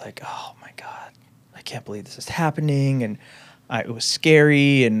was just like, oh my God, I can't believe this is happening. And it was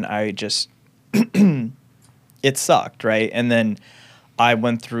scary, and I just, it sucked, right? And then I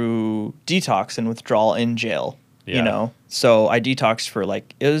went through detox and withdrawal in jail, you know? So I detoxed for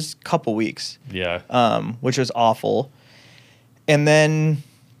like, it was a couple weeks. Yeah. Which was awful. And then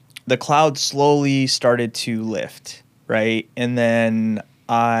the cloud slowly started to lift, right? And then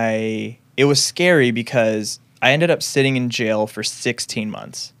it was scary, because I ended up sitting in jail for 16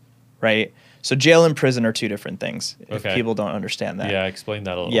 months, right? So jail and prison are two different things, if people don't understand that. Yeah, explain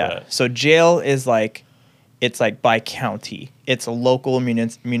that a little bit. So jail is like, it's like by county. It's a local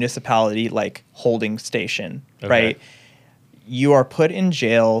municipality, like holding station, right? You are put in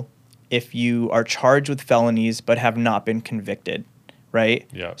jail if you are charged with felonies but have not been convicted, right?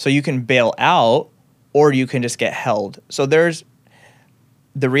 Yeah. So you can bail out, or you can just get held. So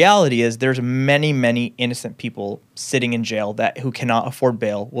the reality is there's many, many innocent people sitting in jail who cannot afford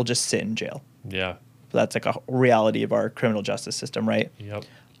bail will just sit in jail. Yeah. That's like a reality of our criminal justice system, right? Yep.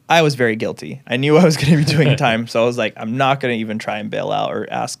 I was very guilty. I knew I was going to be doing time, so I was like, I'm not going to even try and bail out or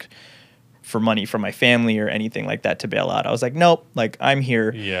ask for money from my family or anything like that to bail out. I was like, nope, like I'm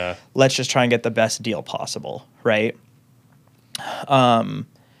here. Yeah. Let's just try and get the best deal possible, right?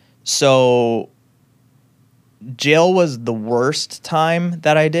 So jail was the worst time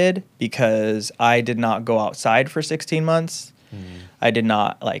that I did, because I did not go outside for 16 months. I did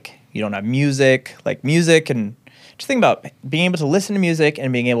not, like, you don't have music, and just think about being able to listen to music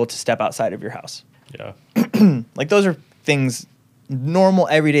and being able to step outside of your house. Yeah. Like, those are things, normal,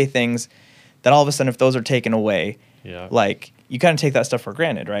 everyday things that all of a sudden, if those are taken away, like, you kind of take that stuff for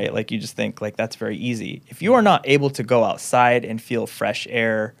granted, right? Like you just think like that's very easy. If you are not able to go outside and feel fresh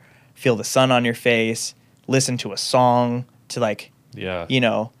air, feel the sun on your face, listen to a song to like, you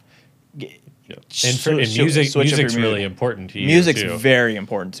know, and music's really important to you. Music's too. very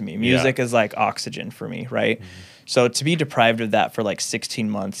important to me. Music is like oxygen for me, right? Mm-hmm. So to be deprived of that for like 16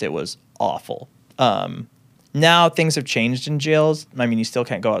 months, it was awful. Now things have changed in jails. I mean, you still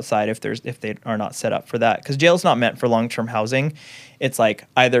can't go outside if they are not set up for that, because jail's not meant for long-term housing. It's like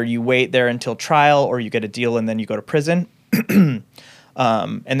either you wait there until trial or you get a deal and then you go to prison. And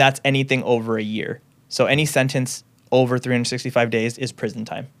that's anything over a year. So any sentence over 365 days is prison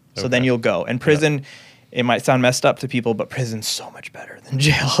time. So then you'll go. And prison, it might sound messed up to people, but prison's so much better than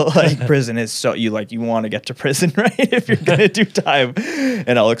jail. Like prison is so, you want to get to prison, right? If you're going to do time.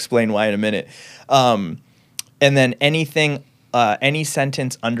 And I'll explain why in a minute. And then anything, any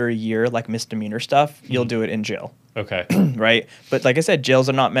sentence under a year, like misdemeanor stuff, you'll do it in jail. Okay. Right? But like I said, jails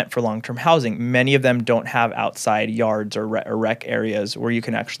are not meant for long-term housing. Many of them don't have outside yards or rec areas where you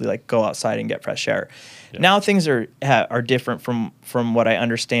can actually like go outside and get fresh air. Yeah. Now things are different from what I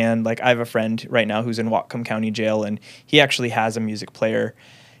understand. Like I have a friend right now who's in Whatcom County Jail, and he actually has a music player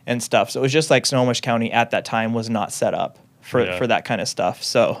and stuff. So it was just like Snohomish County at that time was not set up for that kind of stuff.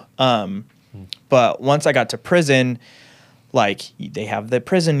 So, but once I got to prison, like they have the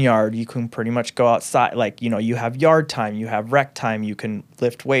prison yard, you can pretty much go outside. Like, you have yard time, you have rec time, you can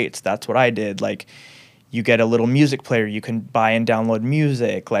lift weights. That's what I did. Like you get a little music player, you can buy and download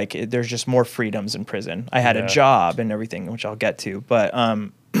music. Like there's just more freedoms in prison. I had a job and everything, which I'll get to, but,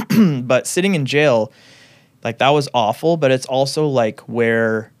 but sitting in jail, like that was awful, but it's also like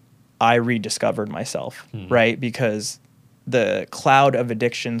where I rediscovered myself, right? Because the cloud of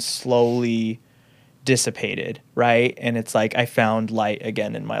addiction slowly dissipated, right? And it's like I found light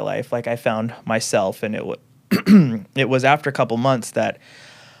again in my life. Like I found myself, and it was after a couple months that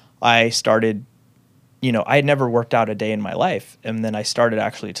I started, I had never worked out a day in my life, and then I started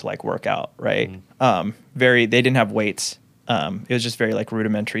actually to like work out, right? They didn't have weights. It was just very like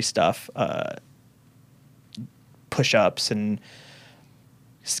rudimentary stuff, push-ups and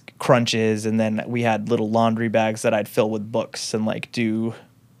crunches, and then we had little laundry bags that I'd fill with books and like do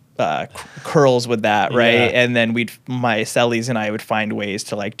curls with that, right? And then my cellies and I would find ways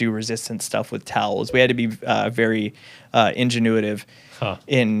to like do resistance stuff with towels. We had to be very ingenuitive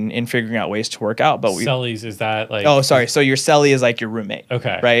in figuring out ways to work out. But cellies, is that like? Oh, sorry. So your cellie is like your roommate.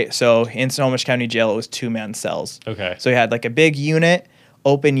 Okay. Right. So in Snohomish County Jail, it was 2-man cells. Okay. So you had like a big unit,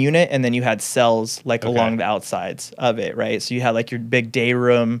 open unit, and then you had cells like along the outsides of it, right? So you had like your big day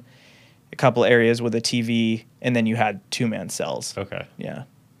room, a couple areas with a TV, and then you had 2-man cells. Okay. Yeah.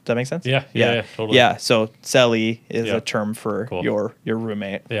 Does that make sense? Yeah, totally. Yeah, so cellie is a term for your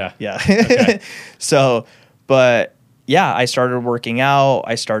roommate. Yeah. Okay. So, but yeah, I started working out.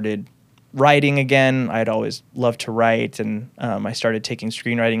 I started writing again. I'd always loved to write, and I started taking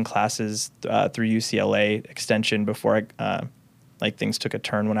screenwriting classes through UCLA Extension before like things took a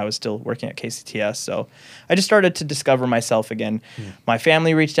turn when I was still working at KCTS. So I just started to discover myself again. My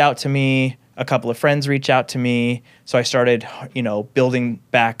family reached out to me. A couple of friends reached out to me. So I started, building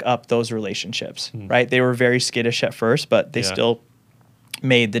back up those relationships, right? They were very skittish at first, but they still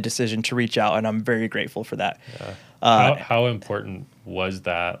made the decision to reach out, and I'm very grateful for that. Yeah. How important was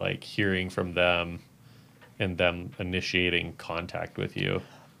that, like hearing from them and them initiating contact with you?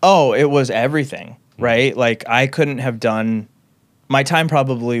 Oh, it was everything, right? Like I couldn't have done... My time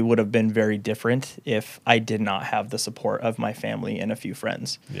probably would have been very different if I did not have the support of my family and a few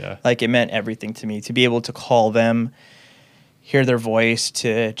friends. Yeah. Like it meant everything to me to be able to call them, hear their voice,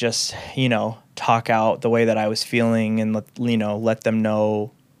 to just, talk out the way that I was feeling, and let them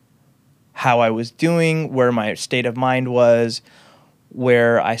know how I was doing, where my state of mind was,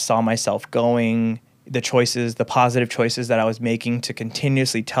 where I saw myself going, the positive choices that I was making, to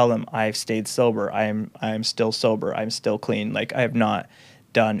continuously tell them I've stayed sober. I'm still sober. I'm still clean. Like I have not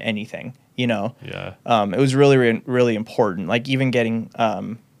done anything, Yeah. It was really, really important. Like even getting,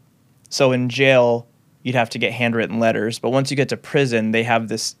 so in jail, you'd have to get handwritten letters, but once you get to prison, they have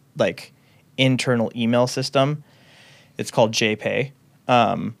this like internal email system. It's called JPay.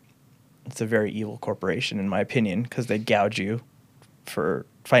 It's a very evil corporation in my opinion, because they gouge you for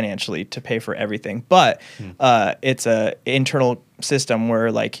financially to pay for everything, but it's a internal system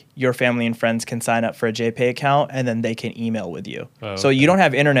where like your family and friends can sign up for a JPay account, and then they can email with you. So you don't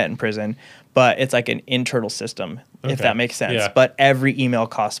have internet in prison, but it's like an internal system, if that makes sense. Yeah. But every email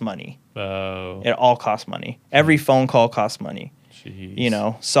costs money. It all costs money. Every phone call costs money.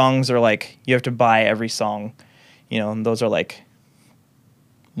 Jeez. Songs are like, you have to buy every song, and those are like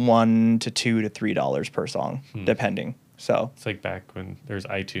 $1 to $2 to $3 per song, depending. So it's like back when there's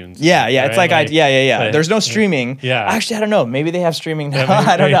iTunes. Yeah, yeah. Right? It's like, Like, there's no streaming. Yeah. Actually, I don't know. Maybe they have streaming now. Yeah,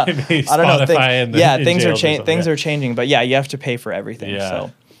 I don't know. maybe I don't know. Spotify and in Things are jails or something, things yeah. are changing. But yeah, you have to pay for everything.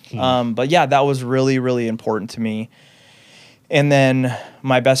 Yeah. So, but yeah, that was really, really important to me. And then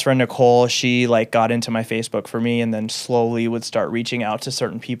my best friend Nicole, she like got into my Facebook for me, and then slowly would start reaching out to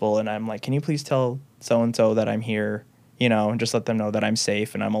certain people. And I'm like, can you please tell so and so that I'm here? You know, and just let them know that I'm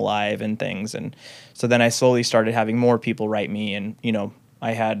safe and I'm alive and things. And so then I slowly started having more people write me, and you know,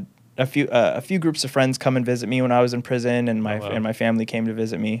 I had a few groups of friends come and visit me when I was in prison, and my family came to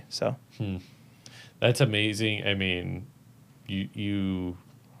visit me. So that's amazing. I mean, you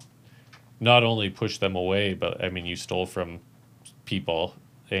not only pushed them away, but I mean, you stole from people,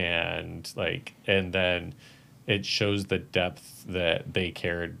 and then it shows the depth that they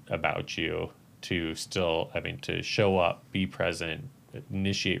cared about you to still, I mean, to show up, be present,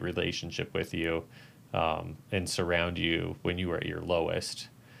 initiate relationship with you, and surround you when you were at your lowest.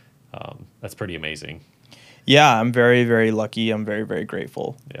 That's pretty amazing. Yeah, I'm very, very lucky. I'm very, very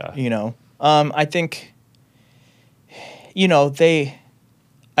grateful. Yeah. You know, I think, you know,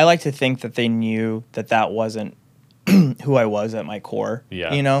 I like to think that they knew that wasn't who I was at my core.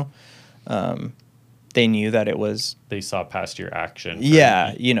 Yeah. You know, they knew that it was. They saw past your action.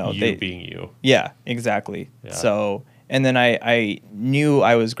 Yeah, you know, you being you. Yeah, exactly. Yeah. So, and then I knew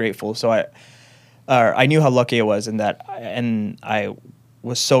I was grateful. So I knew how lucky I was, and I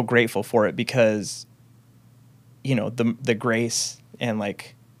was so grateful for it because, you know, the grace and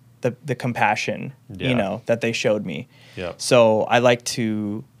like the compassion, you know, that they showed me. Yeah. So I like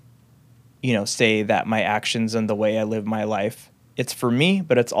to, you know, say that my actions and the way I live my life, it's for me,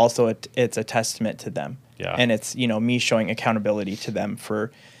 but it's also it's a testament to them. Yeah. And it's, you know, me showing accountability to them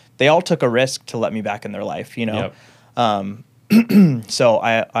they all took a risk to let me back in their life, you know. Yep. So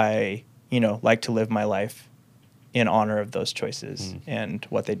I you know, like to live my life in honor of those choices and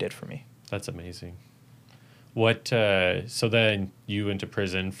what they did for me. That's amazing. What so then you went to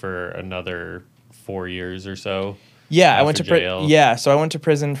prison for another 4 years or so? Yeah, I went to jail? Yeah, so I went to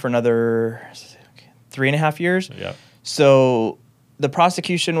prison for another 3.5 years. Yeah. So the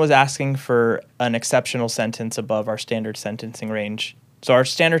prosecution was asking for an exceptional sentence above our standard sentencing range. So our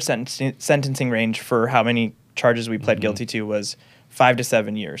standard sentencing range for how many charges we pled guilty to was 5 to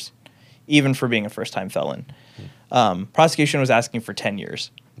 7 years, even for being a first-time felon. Prosecution was asking for 10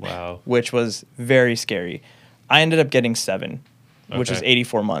 years. Wow. Which was very scary. I ended up getting 7, which Okay. was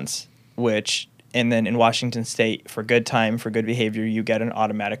 84 months, and then in Washington State, for good time, for good behavior, you get an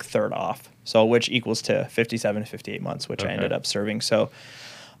automatic third off. So which equals to 57 to 58 months, which I ended up serving. So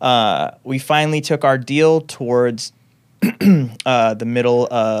we finally took our deal towards the middle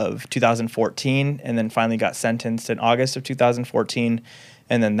of 2014, and then finally got sentenced in August of 2014.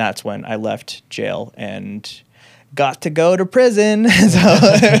 And then that's when I left jail and got to go to prison,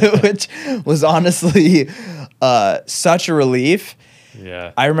 which was honestly such a relief.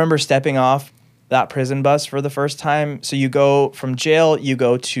 Yeah. I remember stepping off that prison bus for the first time. So you go from jail, you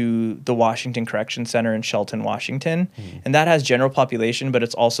go to the Washington Correction Center in Shelton, Washington. And that has general population, but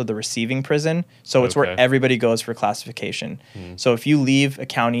it's also the receiving prison. So it's where everybody goes for classification. So if you leave a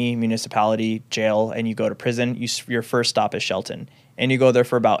county, municipality, jail, and you go to prison, your first stop is Shelton. And you go there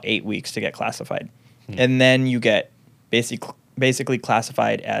for about 8 weeks to get classified. And then you get basically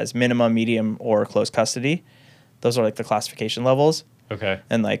classified as minimum, medium, or close custody. Those are like the classification levels. Okay.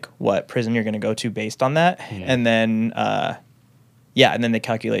 And like what prison you're going to go to based on that. And then, and then they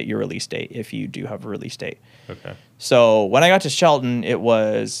calculate your release date if you do have a release date. Okay. So when I got to Shelton, it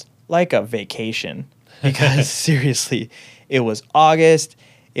was like a vacation because seriously, it was August.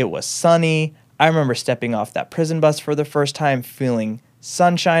 It was sunny. I remember stepping off that prison bus for the first time, feeling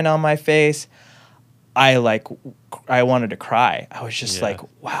sunshine on my face. I wanted to cry. I was just like,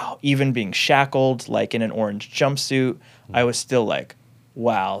 wow, even being shackled, like in an orange jumpsuit, I was still like,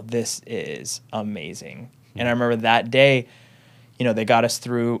 wow, this is amazing. And I remember that day, you know, they got us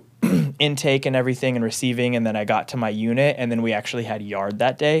through intake and everything and receiving, and then I got to my unit, and then we actually had yard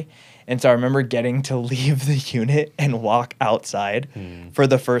that day. And so I remember getting to leave the unit and walk outside for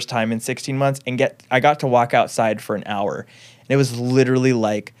the first time in 16 months, and I got to walk outside for an hour. And it was literally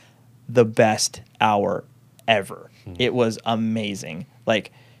like the best hour ever. It was amazing.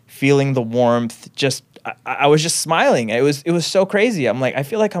 Like feeling the warmth, I was just smiling. It was so crazy. I'm like, I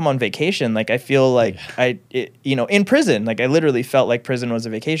feel like I'm on vacation. Like I feel like in prison. Like I literally felt like prison was a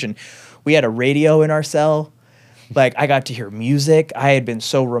vacation. We had a radio in our cell. Like I got to hear music. I had been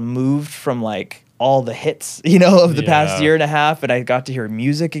so removed from like all the hits, of the past year and a half, and I got to hear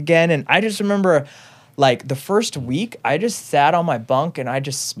music again. And I just remember like the first week, I just sat on my bunk and I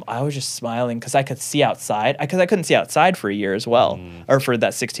was just smiling because I could see outside. Because I couldn't see outside for a year as well, or for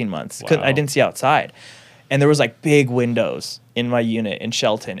that 16 months. Wow. I didn't see outside, and there was like big windows in my unit in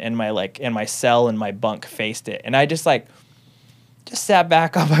Shelton, and my cell and my bunk faced it, and I just sat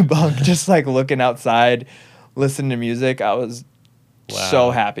back on my bunk, just like looking outside, listening to music. I was so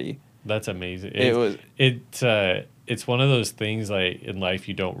happy. That's amazing. It's one of those things like in life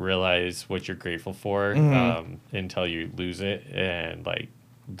you don't realize what you're grateful for until you lose it, and like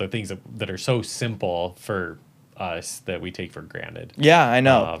the things that are so simple for us that we take for granted. Yeah, I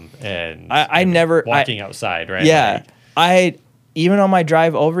know. And I never walking outside, right? Yeah, I even on my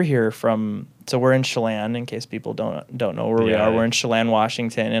drive over here from. So we're in Chelan, in case people don't know where we are. We're in Chelan,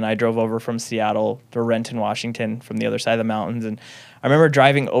 Washington, and I drove over from Seattle to Renton, Washington, from the other side of the mountains. And I remember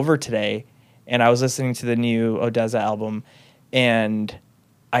driving over today, and I was listening to the new Odessa album, and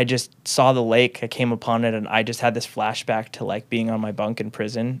I just saw the lake. I came upon it, and I just had this flashback to like being on my bunk in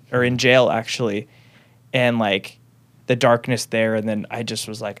prison, or in jail actually, and like the darkness there. And then I just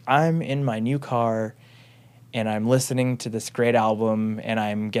was like, I'm in my new car, and I'm listening to this great album, and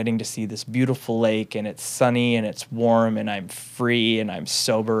I'm getting to see this beautiful lake, and it's sunny and it's warm, and I'm free and I'm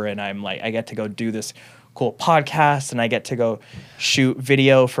sober, and I'm like, I get to go do this cool podcast, and I get to go shoot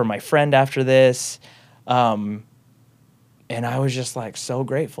video for my friend after this. And I was just like so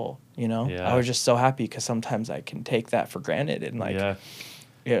grateful, you know? Yeah. I was just so happy because sometimes I can take that for granted. And like,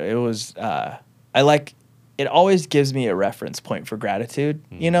 it was, it always gives me a reference point for gratitude,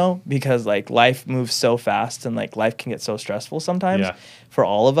 you know, because like life moves so fast, and like life can get so stressful sometimes for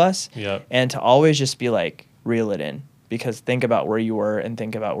all of us. And to always just be like, reel it in, because think about where you were and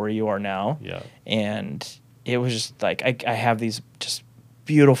think about where you are now. And it was just like, I have these just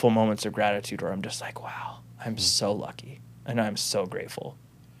beautiful moments of gratitude where I'm just like, wow, I'm so lucky and I'm so grateful.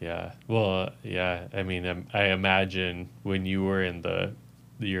 Yeah. Well, I mean, I imagine when you were in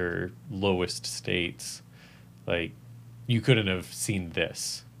your lowest states, like you couldn't have seen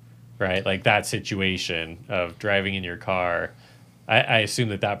this, right? Like that situation of driving in your car. I assume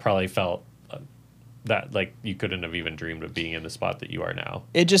that probably felt that like you couldn't have even dreamed of being in the spot that you are now.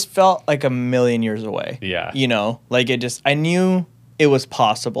 It just felt like a million years away. You know, like I knew it was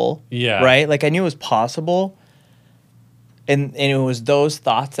possible. Right? Like I knew it was possible. And it was those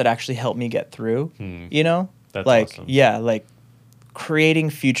thoughts that actually helped me get through, you know? That's like, awesome. Yeah, like creating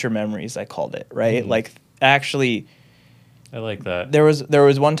future memories, I called it, right? Like actually, I like that. There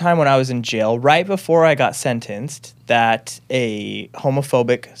was one time when I was in jail, right before I got sentenced, that a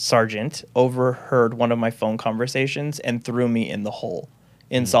homophobic sergeant overheard one of my phone conversations and threw me in the hole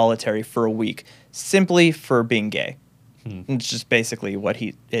in solitary for a week, simply for being gay. It's just basically what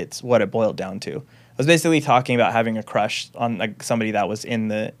it boiled down to. I was basically talking about having a crush on like somebody that was in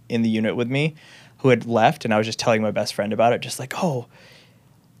the unit with me, who had left, and I was just telling my best friend about it, just like, oh,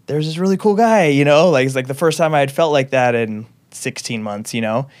 there's this really cool guy, you know? Like, it's like the first time I had felt like that in 16 months, you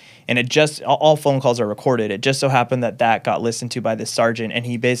know? And it just, all phone calls are recorded. It just so happened that got listened to by this sergeant, and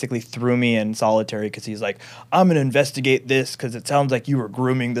he basically threw me in solitary because he's like, I'm going to investigate this because it sounds like you were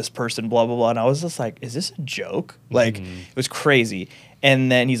grooming this person, blah, blah, blah. And I was just like, is this a joke? Like, it was crazy.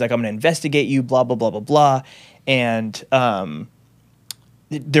 And then he's like, I'm going to investigate you, blah, blah, blah, blah, blah. And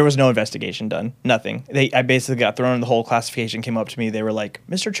there was no investigation done, nothing. I basically got thrown in the whole classification, came up to me. They were like,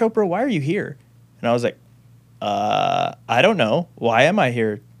 Mr. Chopra, why are you here? And I was like, I don't know. Why am I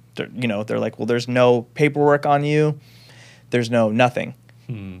here? They're like, well, there's no paperwork on you. There's nothing.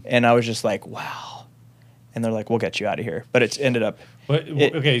 And I was just like, wow. And they're like, we'll get you out of here. But it's ended up.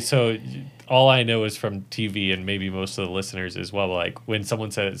 Okay, so all I know is from TV, and maybe most of the listeners as well, like when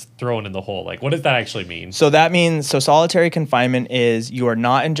someone says thrown in the hole, like what does that actually mean? So that means, solitary confinement is you are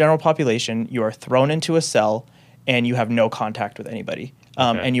not in general population, you are thrown into a cell, and you have no contact with anybody.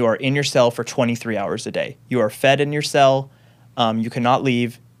 And you are in your cell for 23 hours a day. You are fed in your cell. You cannot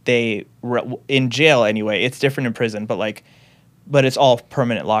leave. In jail anyway, it's different in prison, but it's all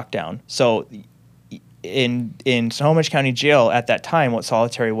permanent lockdown. So in Snohomish County Jail at that time, what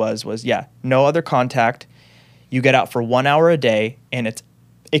solitary was no other contact. You get out for 1 hour a day, and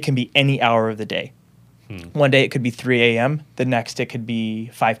it can be any hour of the day. One day it could be 3 a.m. The next it could be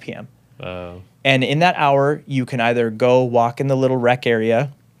 5 p.m. And in that hour, you can either go walk in the little rec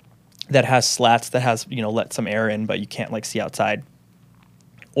area that has slats that has, let some air in, but you can't see outside,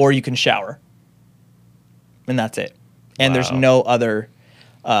 or you can shower, and that's it. And there's no other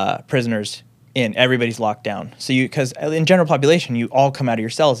prisoners in. Everybody's locked down. So because in general population, you all come out of your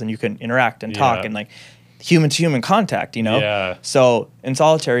cells and you can interact and talk and human to human contact, So in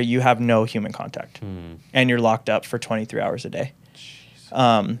solitary, you have no human contact, and you're locked up for 23 hours a day.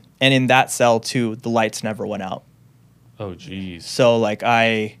 And in that cell too, the lights never went out. Oh, geez. So like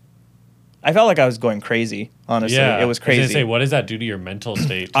I felt like I was going crazy. Honestly, Yeah. it was crazy. I was gonna say, what does that do to your mental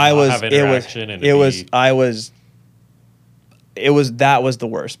state? To I not was. have interaction and It was. be, I was. It was. That was the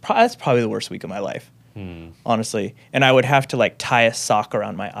worst. That's probably the worst week of my life. Honestly, and I would have to like tie a sock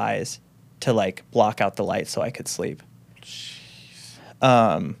around my eyes to like block out the light so I could sleep.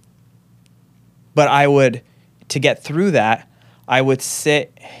 But I would, to get through that, I would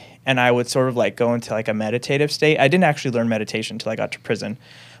sit and I would sort of like go into like a meditative state. I didn't actually learn meditation until I got to prison,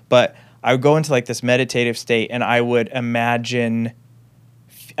 but I would go into like this meditative state and I would imagine,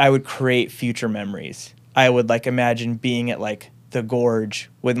 I would create future memories. I would like imagine being at like the gorge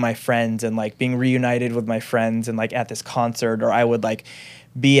with my friends and like being reunited with my friends and like at this concert, or I would like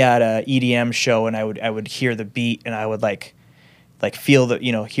be at a EDM show and I would hear the beat and I would like feel the,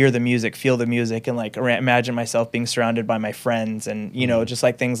 hear the music, feel the music, and like imagine myself being surrounded by my friends and, just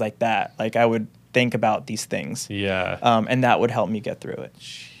like things like that. Like I would think about these things. Yeah. And that would help me get through it.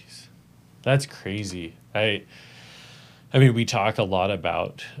 Jeez. That's crazy. I mean, we talk a lot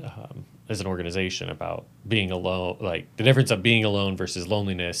about, as an organization, about being alone, like the difference of being alone versus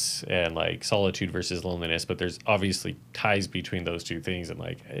loneliness and like solitude versus loneliness. But there's obviously ties between those two things. And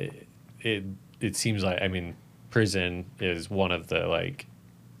like, it seems like, I mean, prison is one of the like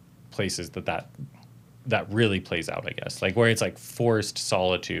places that really plays out, I guess, like where it's like forced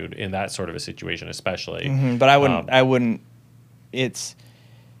solitude in that sort of a situation, especially. Mm-hmm. But I wouldn't,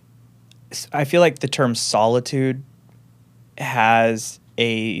 I feel like the term solitude has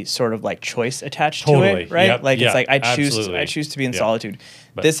a sort of like choice attached to it, right? Yep. Like Yeah, it's like I absolutely. choose to be in Yep. solitude.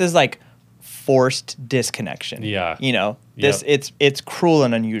 But this is like forced disconnection. Yeah. This Yep. it's cruel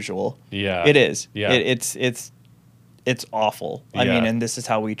and unusual. Yeah. It is. Yeah. It's awful. I Yeah. mean, and this is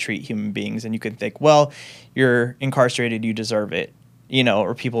how we treat human beings. And you can think, well, you're incarcerated, you deserve it.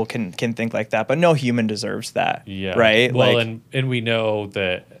 Or people can think like that, but no human deserves that. Yeah. Right. Well, like, and we know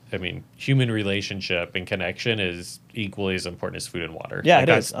that, I mean, human relationship and connection is equally as important as food and water. yeah, like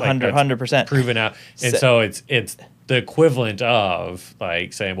it is 100%. proven out. And so it's the equivalent of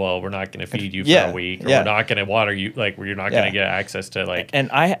like saying, well, we're not going to feed you for Yeah, a week, or yeah. we're not going to water you, like you're not going to get access to like. And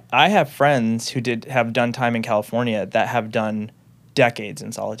I have friends who have done time in California that have done decades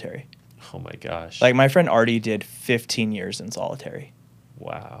in solitary. Oh my gosh. Like my friend Artie did 15 years in solitary.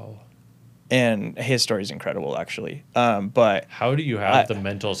 Wow. And his story is incredible, actually. But how do you have the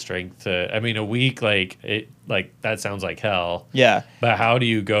mental strength to? I mean, a week like that sounds like hell. Yeah. But how do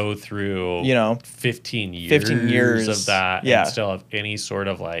you go through 15 years of that and still have any sort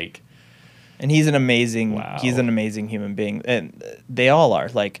of like? And he's an amazing human being, and they all are.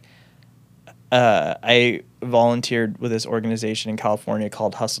 Like, I volunteered with this organization in California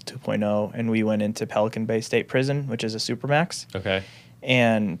called Hustle 2.0, and we went into Pelican Bay State Prison, which is a supermax. Okay.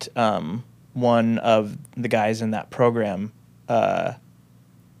 And one of the guys in that program,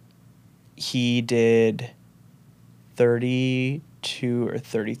 he did 32 or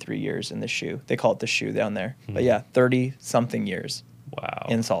 33 years in the SHU. They call it the SHU down there. But yeah, 30-something years. Wow.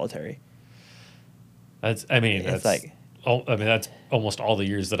 In solitary. That's almost all the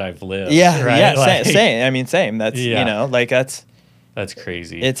years that I've lived. Yeah, right? yeah, Like, same. I mean, same. That's, that's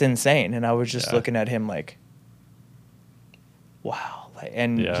crazy. It's insane. And I was just looking at him like, wow.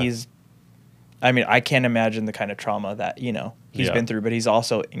 And he's, I mean, I can't imagine the kind of trauma that, he's been through, but he's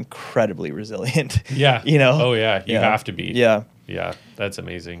also incredibly resilient. Yeah. Oh yeah. You have to be. Yeah. Yeah. That's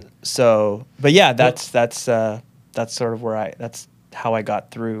amazing. So, but yeah, that's sort of that's how I got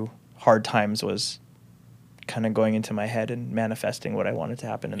through hard times, was kind of going into my head and manifesting what I wanted to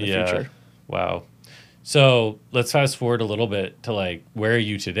happen in the future. Wow. So let's fast forward a little bit to like, where are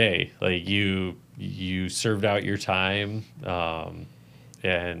you today? Like you served out your time,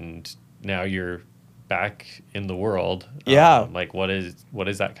 and now you're back in the world. Yeah. Like what has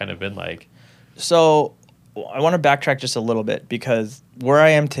that kind of been like? So I want to backtrack just a little bit, because where I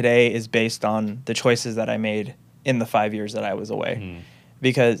am today is based on the choices that I made in the 5 years that I was away.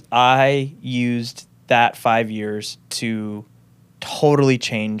 Because I used that 5 years to totally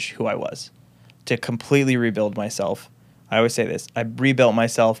change who I was, to completely rebuild myself. I always say this: I rebuilt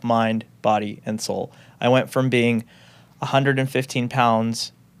myself, mind, body, and soul. I went from being 115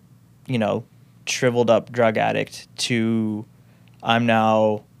 pounds, shriveled up drug addict, to I'm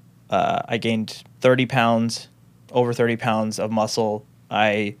now, I gained 30 pounds, over 30 pounds of muscle.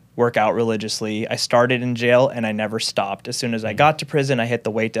 I work out religiously. I started in jail and I never stopped. As soon as I got to prison, I hit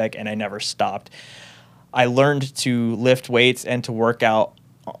the weight deck and I never stopped. I learned to lift weights and to work out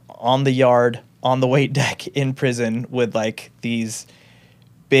on the yard, on the weight deck in prison, with like these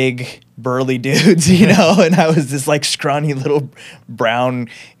big burly dudes, you know, and I was this like scrawny little brown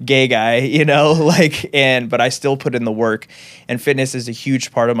gay guy, you know, like, but I still put in the work, and fitness is a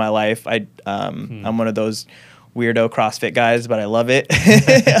huge part of my life. I'm one of those weirdo CrossFit guys, but I love it.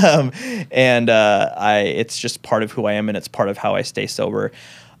 It's just part of who I am, and it's part of how I stay sober.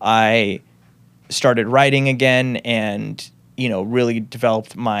 I started writing again, and, you know, really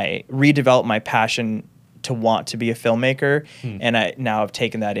redeveloped my passion to want to be a filmmaker. And I now have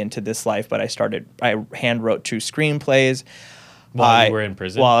taken that into this life, but I hand wrote 2 screenplays. While you were in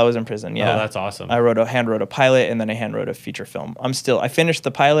prison? While I was in prison, yeah. Oh, that's awesome. I hand wrote a pilot, and then I hand wrote a feature film. I finished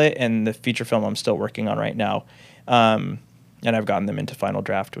the pilot, and the feature film I'm still working on right now. And I've gotten them into Final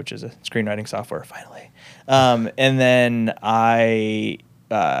Draft, which is a screenwriting software, finally. And then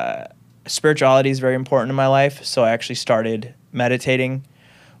spirituality is very important in my life. So I actually started meditating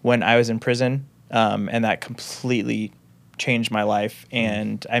when I was in prison. And that completely changed my life.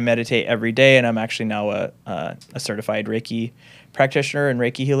 And I meditate every day, and I'm actually now a certified Reiki practitioner and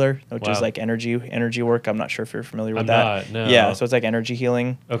Reiki healer, which is like energy work. I'm not sure if you're familiar with that. No. Yeah, so it's like energy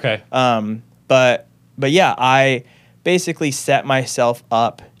healing. Okay. But yeah, I basically set myself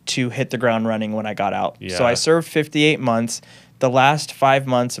up to hit the ground running when I got out. Yeah. So I served 58 months. The last 5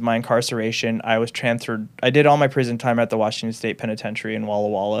 months of my incarceration, I was transferred. I did all my prison time at the Washington State Penitentiary in Walla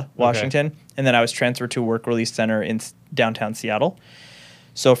Walla, Washington. Okay. And then I was transferred to a work release center in downtown Seattle.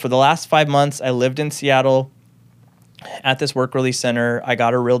 So for the last 5 months, I lived in Seattle at this work release center. I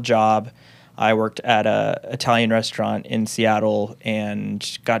got a real job. I worked at a Italian restaurant in Seattle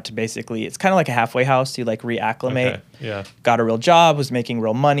and got to basically, it's kind of like a halfway house. You like reacclimate. Okay. Yeah. Got a real job, was making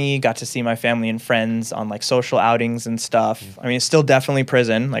real money, got to see my family and friends on like social outings and stuff. I mean, it's still definitely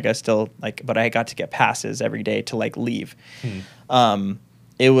prison. Like but I got to get passes every day to like leave.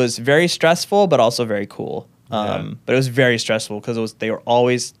 It was very stressful, but also very cool. But it was very stressful because they were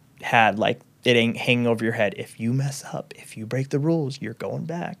always had like, it ain't hanging over your head. If you mess up, if you break the rules, you're going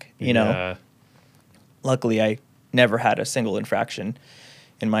back, you know? Luckily, I never had a single infraction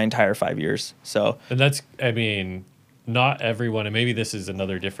in my entire 5 years. So, and that's, I mean, not everyone, and maybe this is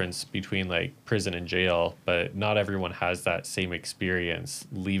another difference between like prison and jail, but not everyone has that same experience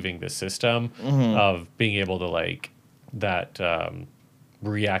leaving the system of being able to like that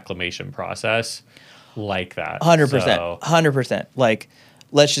reacclimation process like that. 100%. Like,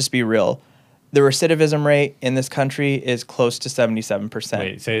 let's just be real. The recidivism rate in this country is close to 77%.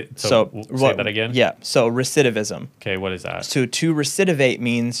 Wait, say that again? Yeah, so recidivism. Okay, what is that? So to recidivate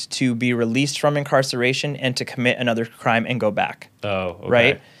means to be released from incarceration and to commit another crime and go back. Oh, okay.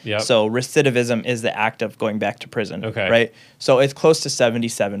 Right? Yep. So recidivism is the act of going back to prison. Okay. Right? So it's close to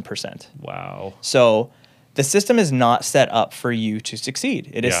 77%. Wow. So the system is not set up for you to succeed.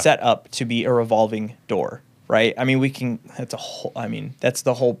 It is set up to be a revolving door, right? I mean, that's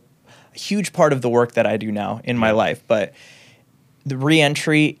the whole huge part of the work that I do now in my life, but the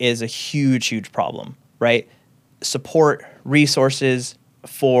reentry is a huge problem, right? Support resources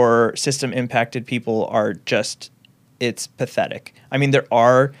for system impacted people are just, it's pathetic. I mean, there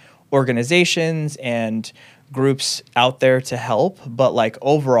are organizations and groups out there to help, but like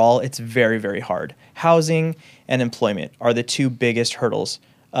overall, it's very, very hard. Housing and employment are the 2 biggest hurdles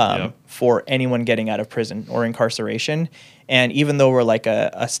for anyone getting out of prison or incarceration. And even though we're like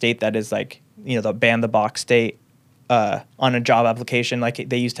a state that is like, you know, the ban the box state on a job application, like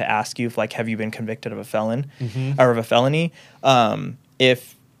they used to ask you if like, have you been convicted of a felon or of a felony?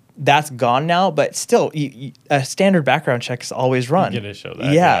 If that's gone now, but still a standard background check is always run. You're gonna show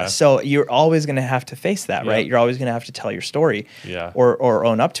that. Yeah. So you're always going to have to face that, right? You're always going to have to tell your story or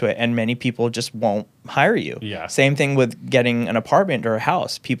own up to it. And many people just won't hire you. Yeah. Same thing with getting an apartment or a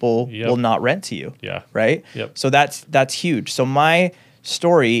house. People will not rent to you. Yeah. Right. Yep. So that's huge. So my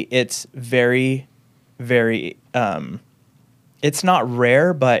story, it's very, very, it's not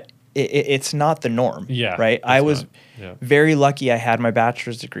rare, but it's not the norm. Yeah. Right. I was very lucky. I had my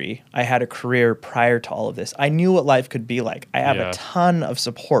bachelor's degree. I had a career prior to all of this. I knew what life could be like. I have a ton of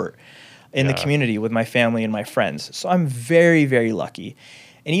support in the community with my family and my friends. So I'm very, very lucky.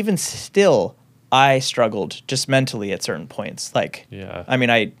 And even still, I struggled just mentally at certain points. Like, I mean,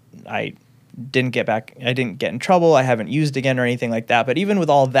 I didn't get in trouble. I haven't used again or anything like that. But even with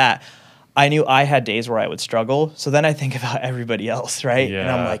all that, I knew I had days where I would struggle. So then I think about everybody else, right? Yeah.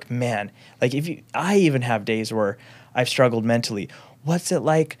 And I'm like, man, like I even have days where I've struggled mentally. What's it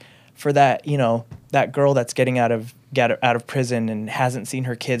like for that, you know, that girl that's getting out of prison and hasn't seen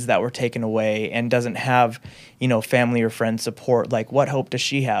her kids that were taken away and doesn't have, you know, family or friend support? Like, what hope does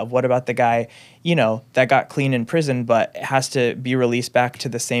she have? What about the guy, you know, that got clean in prison but has to be released back to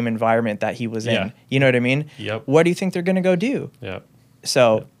the same environment that he was in? You know what I mean? Yep. What do you think they're going to go do? Yep.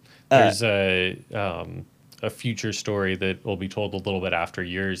 So There's a future story that will be told a little bit after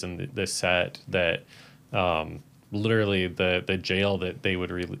years in the set that literally the jail that they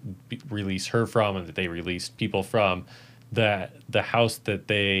would release her from and that they released people from, that the house that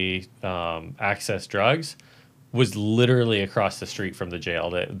they access drugs was literally across the street from the jail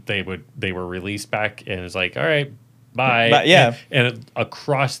that they were released back, and it's like, all right, bye. But, yeah. And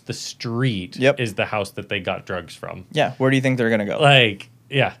across the street is the house that they got drugs from. Yeah. Where do you think they're going to go? Like,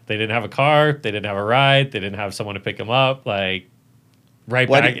 yeah, they didn't have a car. They didn't have a ride. They didn't have someone to pick them up. Like,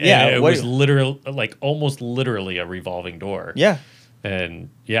 back. It was literal, like almost literally a revolving door. Yeah. And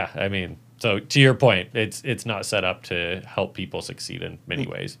yeah, I mean, so to your point, it's not set up to help people succeed in many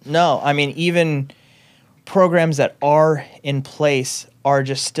ways. No, I mean, even programs that are in place are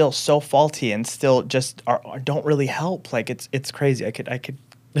just still so faulty and still just don't really help. Like it's crazy. I could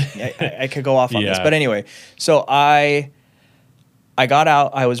go off on this, but anyway. So I got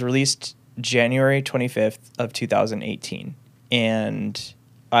out. I was released January 25th of 2018, and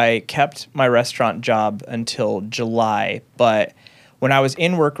I kept my restaurant job until July. But when I was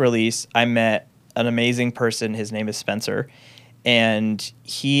in work release, I met an amazing person. His name is Spencer. And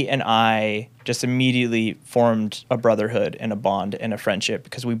he and I just immediately formed a brotherhood and a bond and a friendship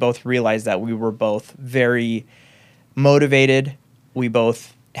because we both realized that we were both very motivated. We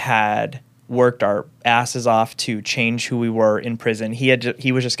both had worked our asses off to change who we were in prison. He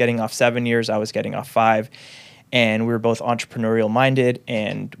was just getting off 7 years. I was getting off 5. And we were both entrepreneurial minded,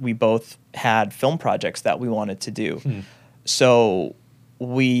 and we both had film projects that we wanted to do. So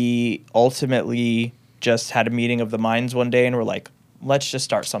we ultimately just had a meeting of the minds one day, and we're like, let's just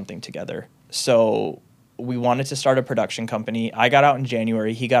start something together. So we wanted to start a production company. I got out in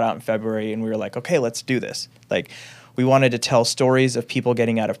January, he got out in February, and we were like, okay, let's do this. Like, we wanted to tell stories of people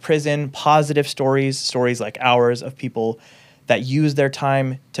getting out of prison, positive stories like ours, of people that use their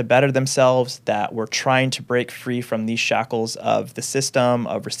time to better themselves, that were trying to break free from these shackles of the system,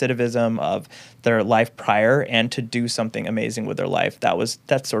 of recidivism, of their life prior, and to do something amazing with their life.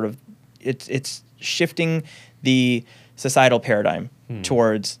 That's sort of, it's shifting the societal paradigm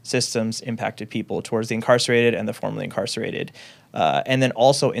towards systems impacted people, towards the incarcerated and the formerly incarcerated, and then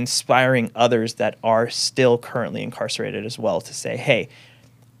also inspiring others that are still currently incarcerated as well to say, hey,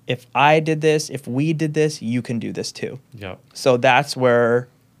 if I did this, if we did this, you can do this too. Yep. So that's where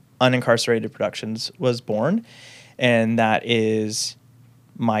Unincarcerated Productions was born, and that is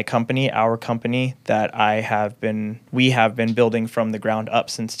my company, our company, that we have been building from the ground up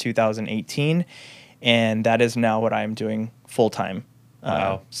since 2018, and that is now what I'm doing full time.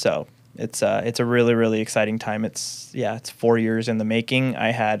 Wow. So it's a really, really exciting time. It's 4 years in the making.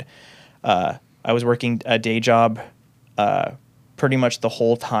 I was working a day job pretty much the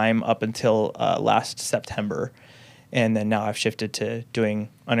whole time up until last September. And then now I've shifted to doing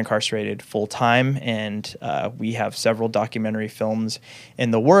Unincarcerated full time, and we have several documentary films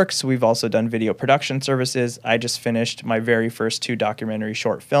in the works. We've also done video production services. I just finished my very first 2 documentary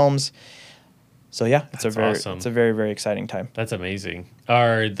short films. So yeah, it's awesome. It's a very, very exciting time. That's amazing.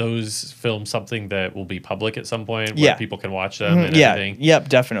 Are those films something that will be public at some point where people can watch them and everything? Yep,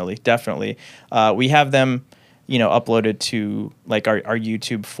 definitely. We have them, uploaded to like our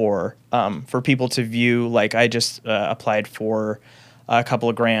YouTube for people to view. Like I just applied for a couple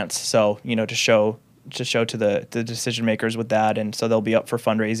of grants, so to show to the decision makers with that, and so they'll be up for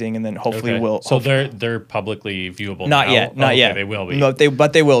fundraising, and then hopefully we'll. So they're publicly viewable. Not now? yet, not yet. They will be. No,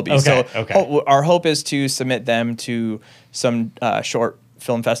 but they will be. Okay, so our hope is to submit them to some short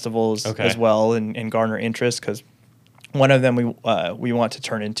film festivals as well, and garner interest, because one of them we want to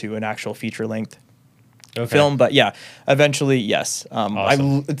turn into an actual feature length film. But yeah, eventually, yes.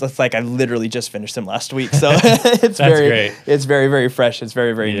 Awesome. It's like I literally just finished them last week, so it's great. It's very, very fresh. It's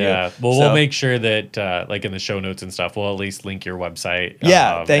very, very new. Yeah. Well, we'll make sure that like in the show notes and stuff, we'll at least link your website.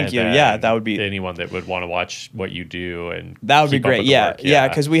 Yeah. Thank you. Yeah, that would be anyone that would want to watch what you do, and that would be great. Yeah.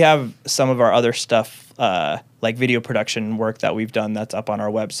 Because we have some of our other stuff, like video production work that we've done that's up on our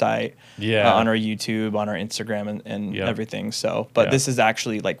website, on our YouTube, on our Instagram, and everything. So, but this is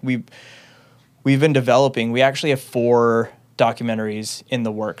actually like we've been developing. We actually have 4 documentaries in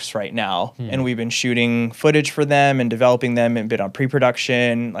the works right now, and we've been shooting footage for them and developing them and been on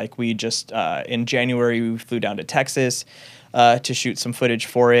pre-production. Like we just in January we flew down to Texas to shoot some footage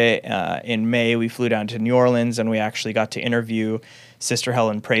for it. In May we flew down to New Orleans, and we actually got to interview Sister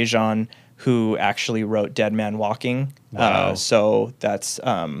Helen Prejean, who actually wrote Dead Man Walking. Wow. So that's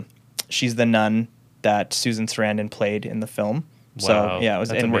she's the nun that Susan Sarandon played in the film. So Wow. yeah, it was,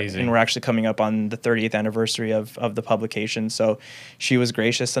 That's amazing. we're actually coming up on the 30th anniversary of the publication. So she was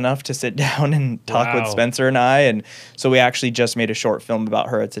gracious enough to sit down and talk with Wow. Spencer and I. And so we actually just made a short film about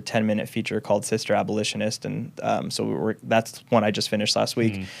her. It's a 10-minute feature called Sister Abolitionist. And so that's one I just finished last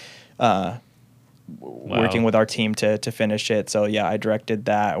week. Working with our team to finish it. So yeah, I directed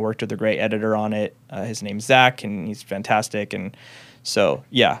that. I worked with a great editor on it. His name's Zach, and he's fantastic. And so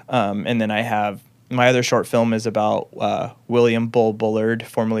yeah, and then I have my other short film is about William Bull Bullard,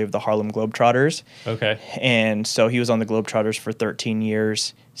 formerly of the Harlem Globetrotters. Okay. And so he was on the Globetrotters for 13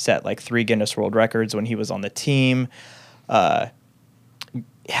 years, set like 3 Guinness World Records when he was on the team. Has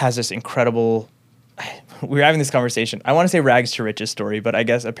this incredible, we were having this conversation. I want to say rags to riches story, but I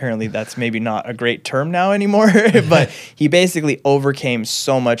guess apparently that's maybe not a great term now anymore. But he basically overcame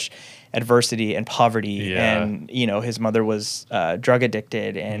so much adversity and poverty, and his mother was drug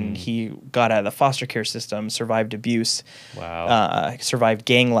addicted, and he got out of the foster care system, survived abuse, survived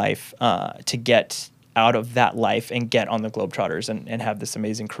gang life to get out of that life and get on the Globetrotters and have this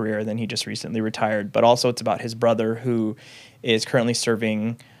amazing career. And then he just recently retired. But also it's about his brother, who is currently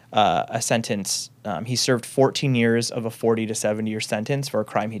serving a sentence. He served 14 years of a 40 to 70-year sentence for a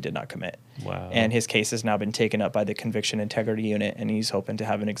crime he did not commit. Wow. And his case has now been taken up by the Conviction Integrity Unit, and he's hoping to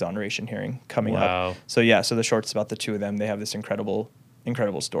have an exoneration hearing coming up. So yeah, so the short's about the two of them. They have this incredible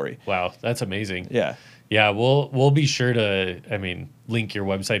story. Wow, that's amazing. Yeah. Yeah, we'll be sure to, link your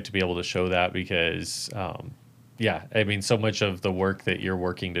website to be able to show that, because, so much of the work that you're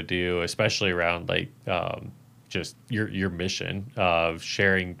working to do, especially around just your mission of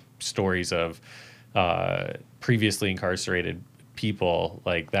sharing stories of previously incarcerated people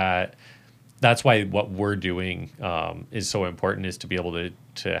like that. That's why what we're doing is so important, is to be able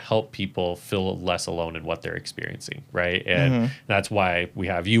to help people feel less alone in what they're experiencing, right? And that's why we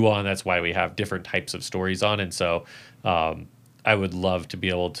have you on. That's why we have different types of stories on. And so I would love to be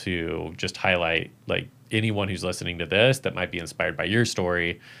able to just highlight anyone who's listening to this that might be inspired by your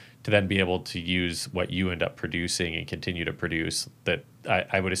story, to then be able to use what you end up producing and continue to produce, that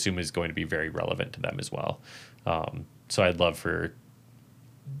I would assume is going to be very relevant to them as well. So I'd love for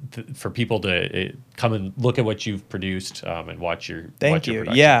people to come and look at what you've produced and watch your Your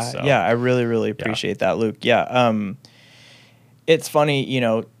productions. Yeah, I really appreciate that, Luke. Yeah, it's funny,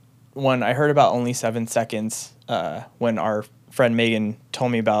 when I heard about Only 7 Seconds, when our friend Megan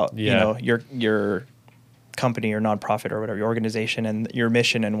told me about your company or nonprofit or whatever, your organization and your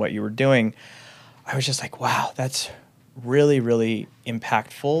mission and what you were doing, I was just like, wow, that's really, really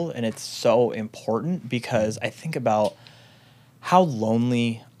impactful. And it's so important, because I think about how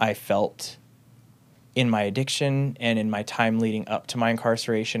lonely I felt in my addiction and in my time leading up to my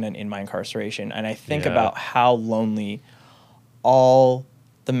incarceration and in my incarceration. And I think about how lonely all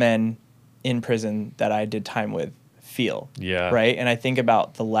the men in prison that I did time with feel. Yeah. Right. And I think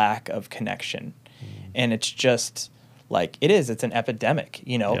about the lack of connection. And it's just it's an epidemic,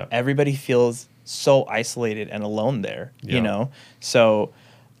 everybody feels so isolated and alone there, so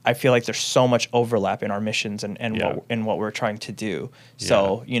I feel like there's so much overlap in our missions and what we're trying to do.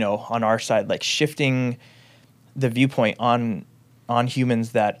 So, on our side, shifting the viewpoint on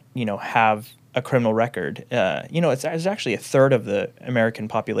humans that, have a criminal record, it's actually a third of the American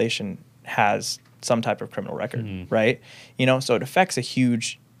population has some type of criminal record, right? So it affects a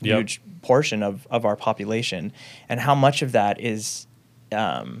huge portion of our population, and how much of that is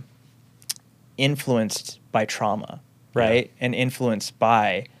influenced by trauma, right? And influenced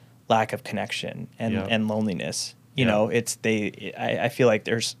by lack of connection and loneliness. I feel like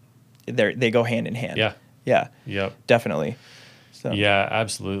they go hand in hand. Yeah, definitely. So. Yeah,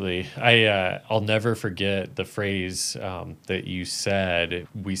 absolutely. I'll never forget the phrase that you said.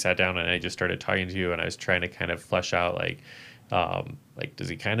 We sat down and I just started talking to you, and I was trying to kind of flesh out does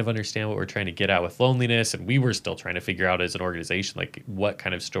he kind of understand what we're trying to get at with loneliness? And we were still trying to figure out as an organization, what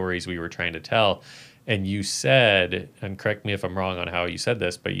kind of stories we were trying to tell. And you said, and correct me if I'm wrong on how you said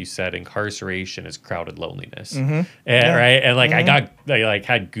this, but you said incarceration is crowded loneliness. And right. And I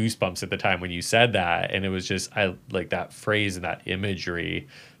had goosebumps at the time when you said that. And it was just, that phrase and that imagery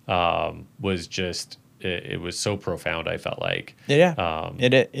was just, it was so profound. I felt like,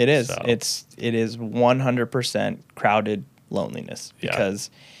 it is. So. It is 100% crowded loneliness,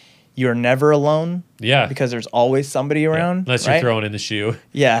 because you're never alone. Yeah. Because there's always somebody around. Unless you're thrown in the shoe.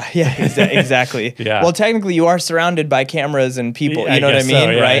 Yeah, exactly. Well, technically you are surrounded by cameras and people, you know what I mean?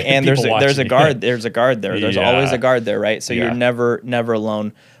 So, right. And there's a guard there. There's always a guard there, right? So you're never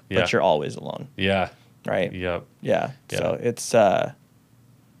alone, but you're always alone. Yeah. Right? Yep. Yeah. So it's a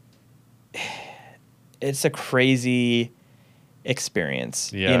crazy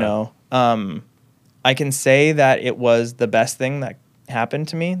experience, I can say that it was the best thing that happened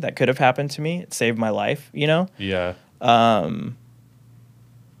to me, that could have happened to me. It saved my life, you know? Yeah.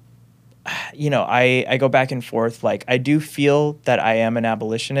 You know, I go back and forth. Like, I do feel that I am an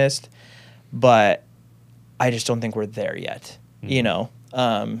abolitionist, but I just don't think we're there yet, you know?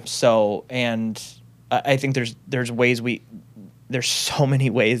 So, and I think there's ways there's so many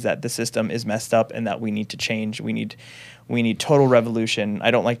ways that the system is messed up and that we need to change. We need total revolution.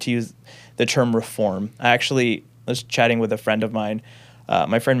 I don't like to use the term reform. I actually was chatting with a friend of mine,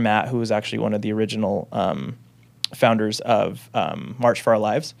 my friend Matt, who was actually one of the original founders of March for Our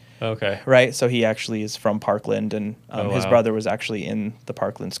Lives. Okay. Right. So he actually is from Parkland, and his wow. brother was actually in the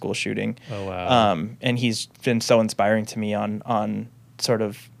Parkland school shooting. Oh, wow. And he's been so inspiring to me on sort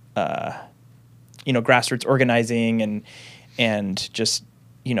of, you know, grassroots organizing and just,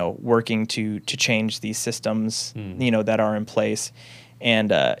 you know, working to change these systems, you know, that are in place.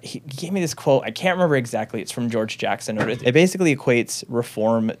 And he gave me this quote. I can't remember exactly. It's from George Jackson. It basically equates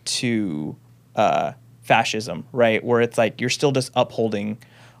reform to fascism, right? Where it's like you're still just upholding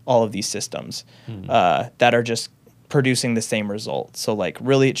all of these systems that are just producing the same result. So like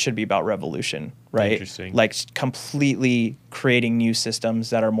really it should be about revolution, right? Interesting. Like completely creating new systems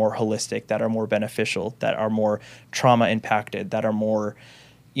that are more holistic, that are more beneficial, that are more trauma impacted, that are more,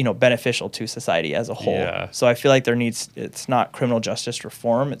 you know, beneficial to society as a whole. Yeah. So I feel like it's not criminal justice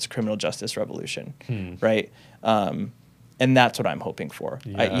reform, it's criminal justice revolution, right? And that's what I'm hoping for.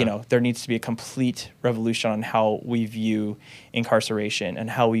 Yeah. You know, there needs to be a complete revolution on how we view incarceration and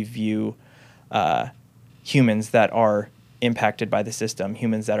how we view humans that are impacted by the system,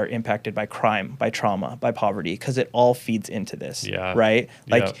 humans that are impacted by crime, by trauma, by poverty, because it all feeds into this, right?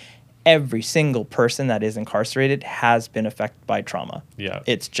 Like every single person that is incarcerated has been affected by trauma. Yeah.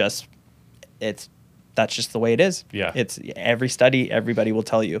 That's just the way it is. Yeah. It's every study, everybody will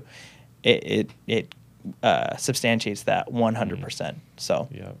tell you it substantiates that 100%. So,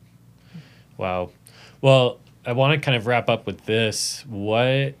 yeah. Wow. Well, I want to kind of wrap up with this.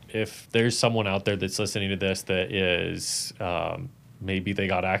 What if there's someone out there that's listening to this that is maybe they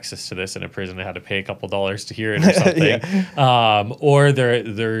got access to this in a prison and had to pay a couple dollars to hear it or something, or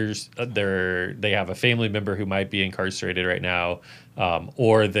they have a family member who might be incarcerated right now,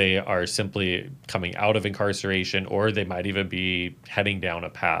 or they are simply coming out of incarceration, or they might even be heading down a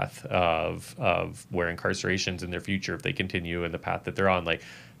path of where incarceration's in their future if they continue in the path that they're on. Like,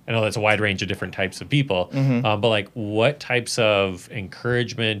 I know that's a wide range of different types of people, but like what types of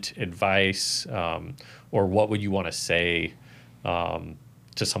encouragement, advice, or what would you want to say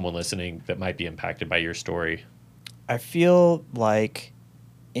to someone listening that might be impacted by your story? I feel like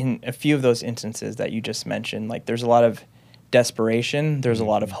in a few of those instances that you just mentioned, like there's a lot of desperation, there's a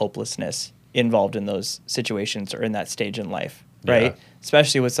lot of hopelessness involved in those situations or in that stage in life, right? Yeah.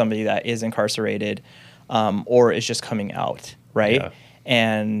 Especially with somebody that is incarcerated or is just coming out, right? Yeah.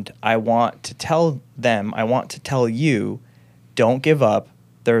 And I want to tell you, don't give up.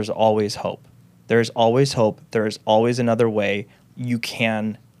 There's always hope. There's always hope. There's always another way. You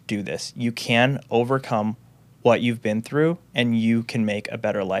can do this. You can overcome what you've been through, and you can make a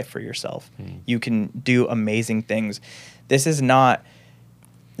better life for yourself. You can do amazing things. This is not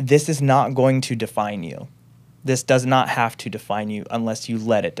going to define you. This does not have to define you unless you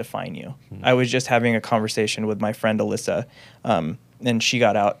let it define you. I was just having a conversation with my friend Alyssa, and she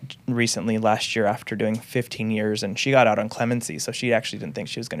got out recently last year after doing 15 years, and she got out on clemency. So she actually didn't think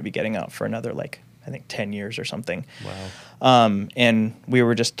she was going to be getting out for another, like, I think 10 years or something. Wow. And we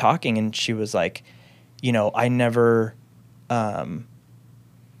were just talking, and she was like, you know, I never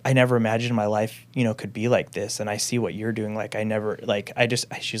imagined my life, you know, could be like this. And I see what you're doing. Like,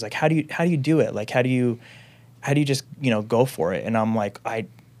 she's like, how do you do it? Like, how do you just, you know, go for it? And I'm like, I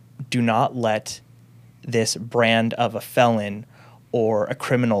do not let this brand of a felon or a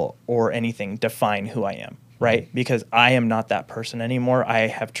criminal or anything define who I am, right? Because I am not that person anymore. I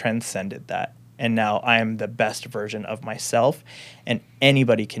have transcended that. And now I am the best version of myself, and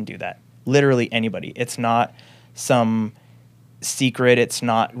anybody can do that. Literally anybody. It's not some secret. It's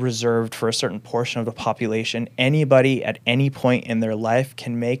not reserved for a certain portion of the population. Anybody at any point in their life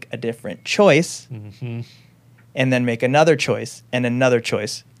can make a different choice and then make another choice and another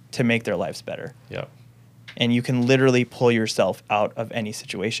choice to make their lives better. Yeah. And you can literally pull yourself out of any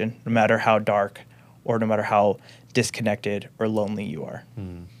situation, no matter how dark or no matter how disconnected or lonely you are.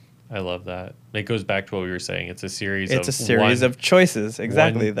 I love that. It goes back to what we were saying. It's a series of choices.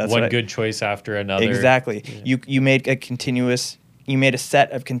 Exactly. That's one good choice after another. Exactly. Yeah. You made a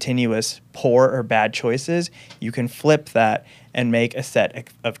set of continuous poor or bad choices. You can flip that and make a set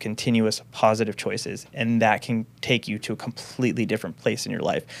of continuous positive choices. And that can take you to a completely different place in your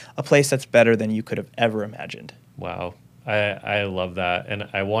life, a place that's better than you could have ever imagined. Wow. I love that. And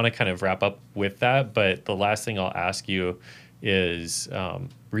I want to kind of wrap up with that. But the last thing I'll ask you is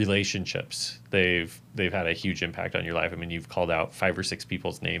relationships. They've had a huge impact on your life. I mean, you've called out 5 or 6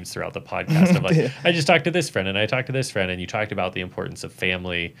 people's names throughout the podcast. Of like, I just talked to this friend and I talked to this friend, and you talked about the importance of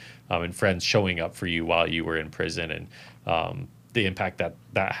family and friends showing up for you while you were in prison, and the impact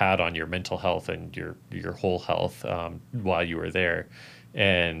that had on your mental health and your whole health while you were there.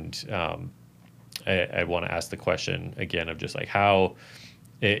 And I want to ask the question again of just like how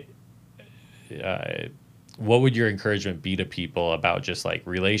what would your encouragement be to people about just like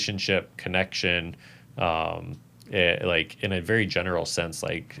relationship, connection, like in a very general sense,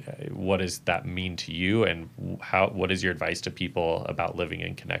 like what does that mean to you, and what is your advice to people about living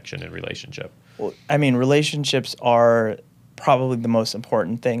in connection and relationship? Well, I mean, relationships are probably the most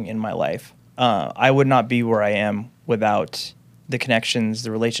important thing in my life. I would not be where I am without the connections,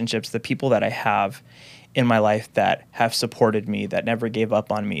 the relationships, the people that I have in my life that have supported me, that never gave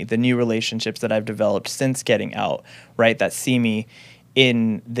up on me, the new relationships that I've developed since getting out, right, that see me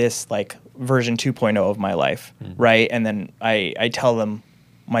in this like version 2.0 of my life, right? And then I tell them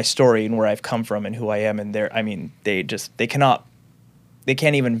my story and where I've come from and who I am, and they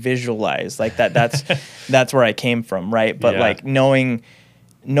can't even visualize like that. That's where I came from, right? But like knowing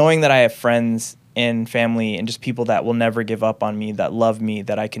that I have friends and family and just people that will never give up on me, that love me,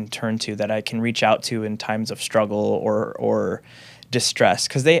 that I can turn to, that I can reach out to in times of struggle or distress,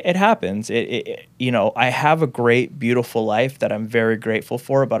 because it happens. I have a great, beautiful life that I'm very grateful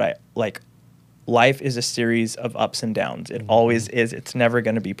for, but life is a series of ups and downs. It always is. It's never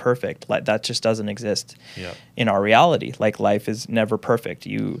going to be perfect. Like that just doesn't exist in our reality. Like life is never perfect.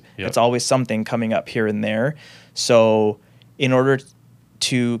 It's always something coming up here and there. So in order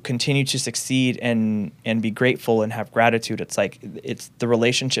to continue to succeed and be grateful and have gratitude, it's the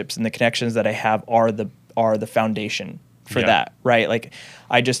relationships and the connections that I have are the foundation for that, right? Like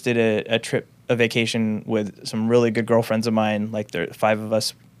I just did a vacation with some really good girlfriends of mine. Like there 5 of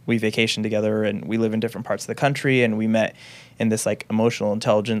us, we vacationed together, and we live in different parts of the country, and we met in this like emotional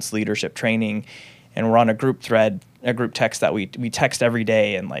intelligence leadership training, and we're on a group thread, a group text that we text every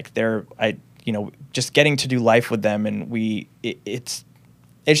day, and like just getting to do life with them, and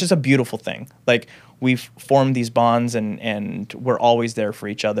it's just a beautiful thing. Like we've formed these bonds and we're always there for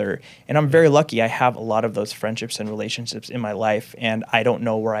each other. And I'm very lucky. I have a lot of those friendships and relationships in my life, and I don't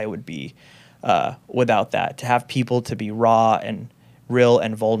know where I would be without that. To have people to be raw and real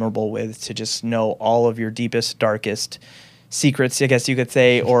and vulnerable with, to just know all of your deepest, darkest secrets, I guess you could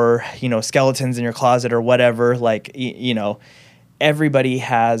say, or, skeletons in your closet or whatever. Like, everybody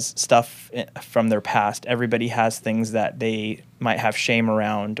has stuff from their past. Everybody has things that they might have shame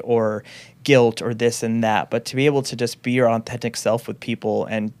around or guilt or this and that. But to be able to just be your authentic self with people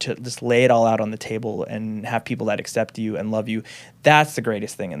and to just lay it all out on the table and have people that accept you and love you, that's the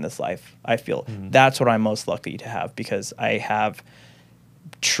greatest thing in this life, I feel. That's what I'm most lucky to have, because I have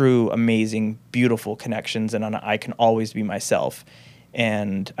true, amazing, beautiful connections, and I can always be myself.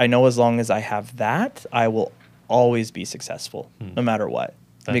 And I know as long as I have that, I will always be successful, no matter what.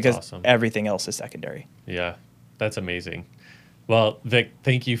 That's because awesome. Everything else is secondary. Yeah, that's amazing. Well, Vic,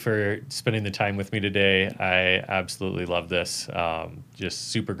 thank you for spending the time with me today. I absolutely love this. Just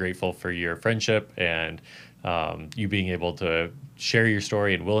super grateful for your friendship and you being able to share your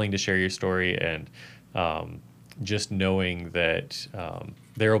story and willing to share your story, and just knowing that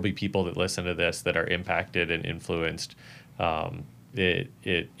there will be people that listen to this that are impacted and influenced.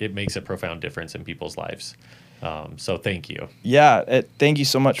 It makes a profound difference in people's lives. So thank you. Yeah, thank you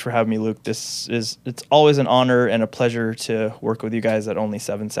so much for having me, Luke. It's always an honor and a pleasure to work with you guys at Only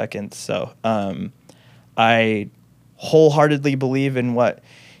 7 Seconds. So I wholeheartedly believe in what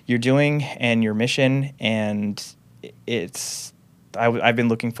you're doing and your mission, and I've been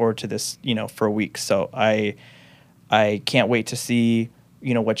looking forward to this, for a week. So I can't wait to see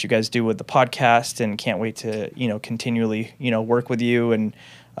what you guys do with the podcast, and can't wait to continually work with you and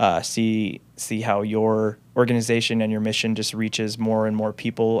see how your organization and your mission just reaches more and more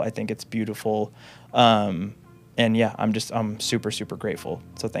people. I think it's beautiful. And yeah, I'm super, super grateful.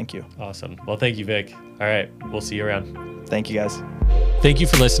 So thank you. Awesome. Well, thank you, Vic. All right. We'll see you around. Thank you, guys. Thank you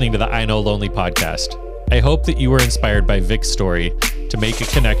for listening to the I Know Lonely podcast. I hope that you were inspired by Vic's story to make a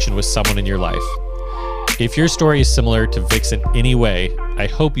connection with someone in your life. If your story is similar to Vic's in any way, I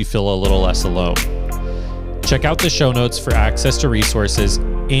hope you feel a little less alone. Check out the show notes for access to resources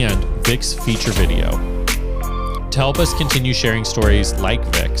and Vic's feature video. To help us continue sharing stories like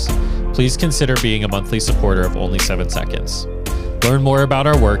Vic's, please consider being a monthly supporter of Only 7 Seconds. Learn more about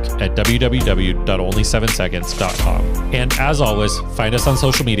our work at www.only7seconds.com. And as always, find us on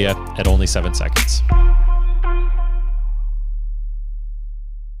social media at Only 7 Seconds.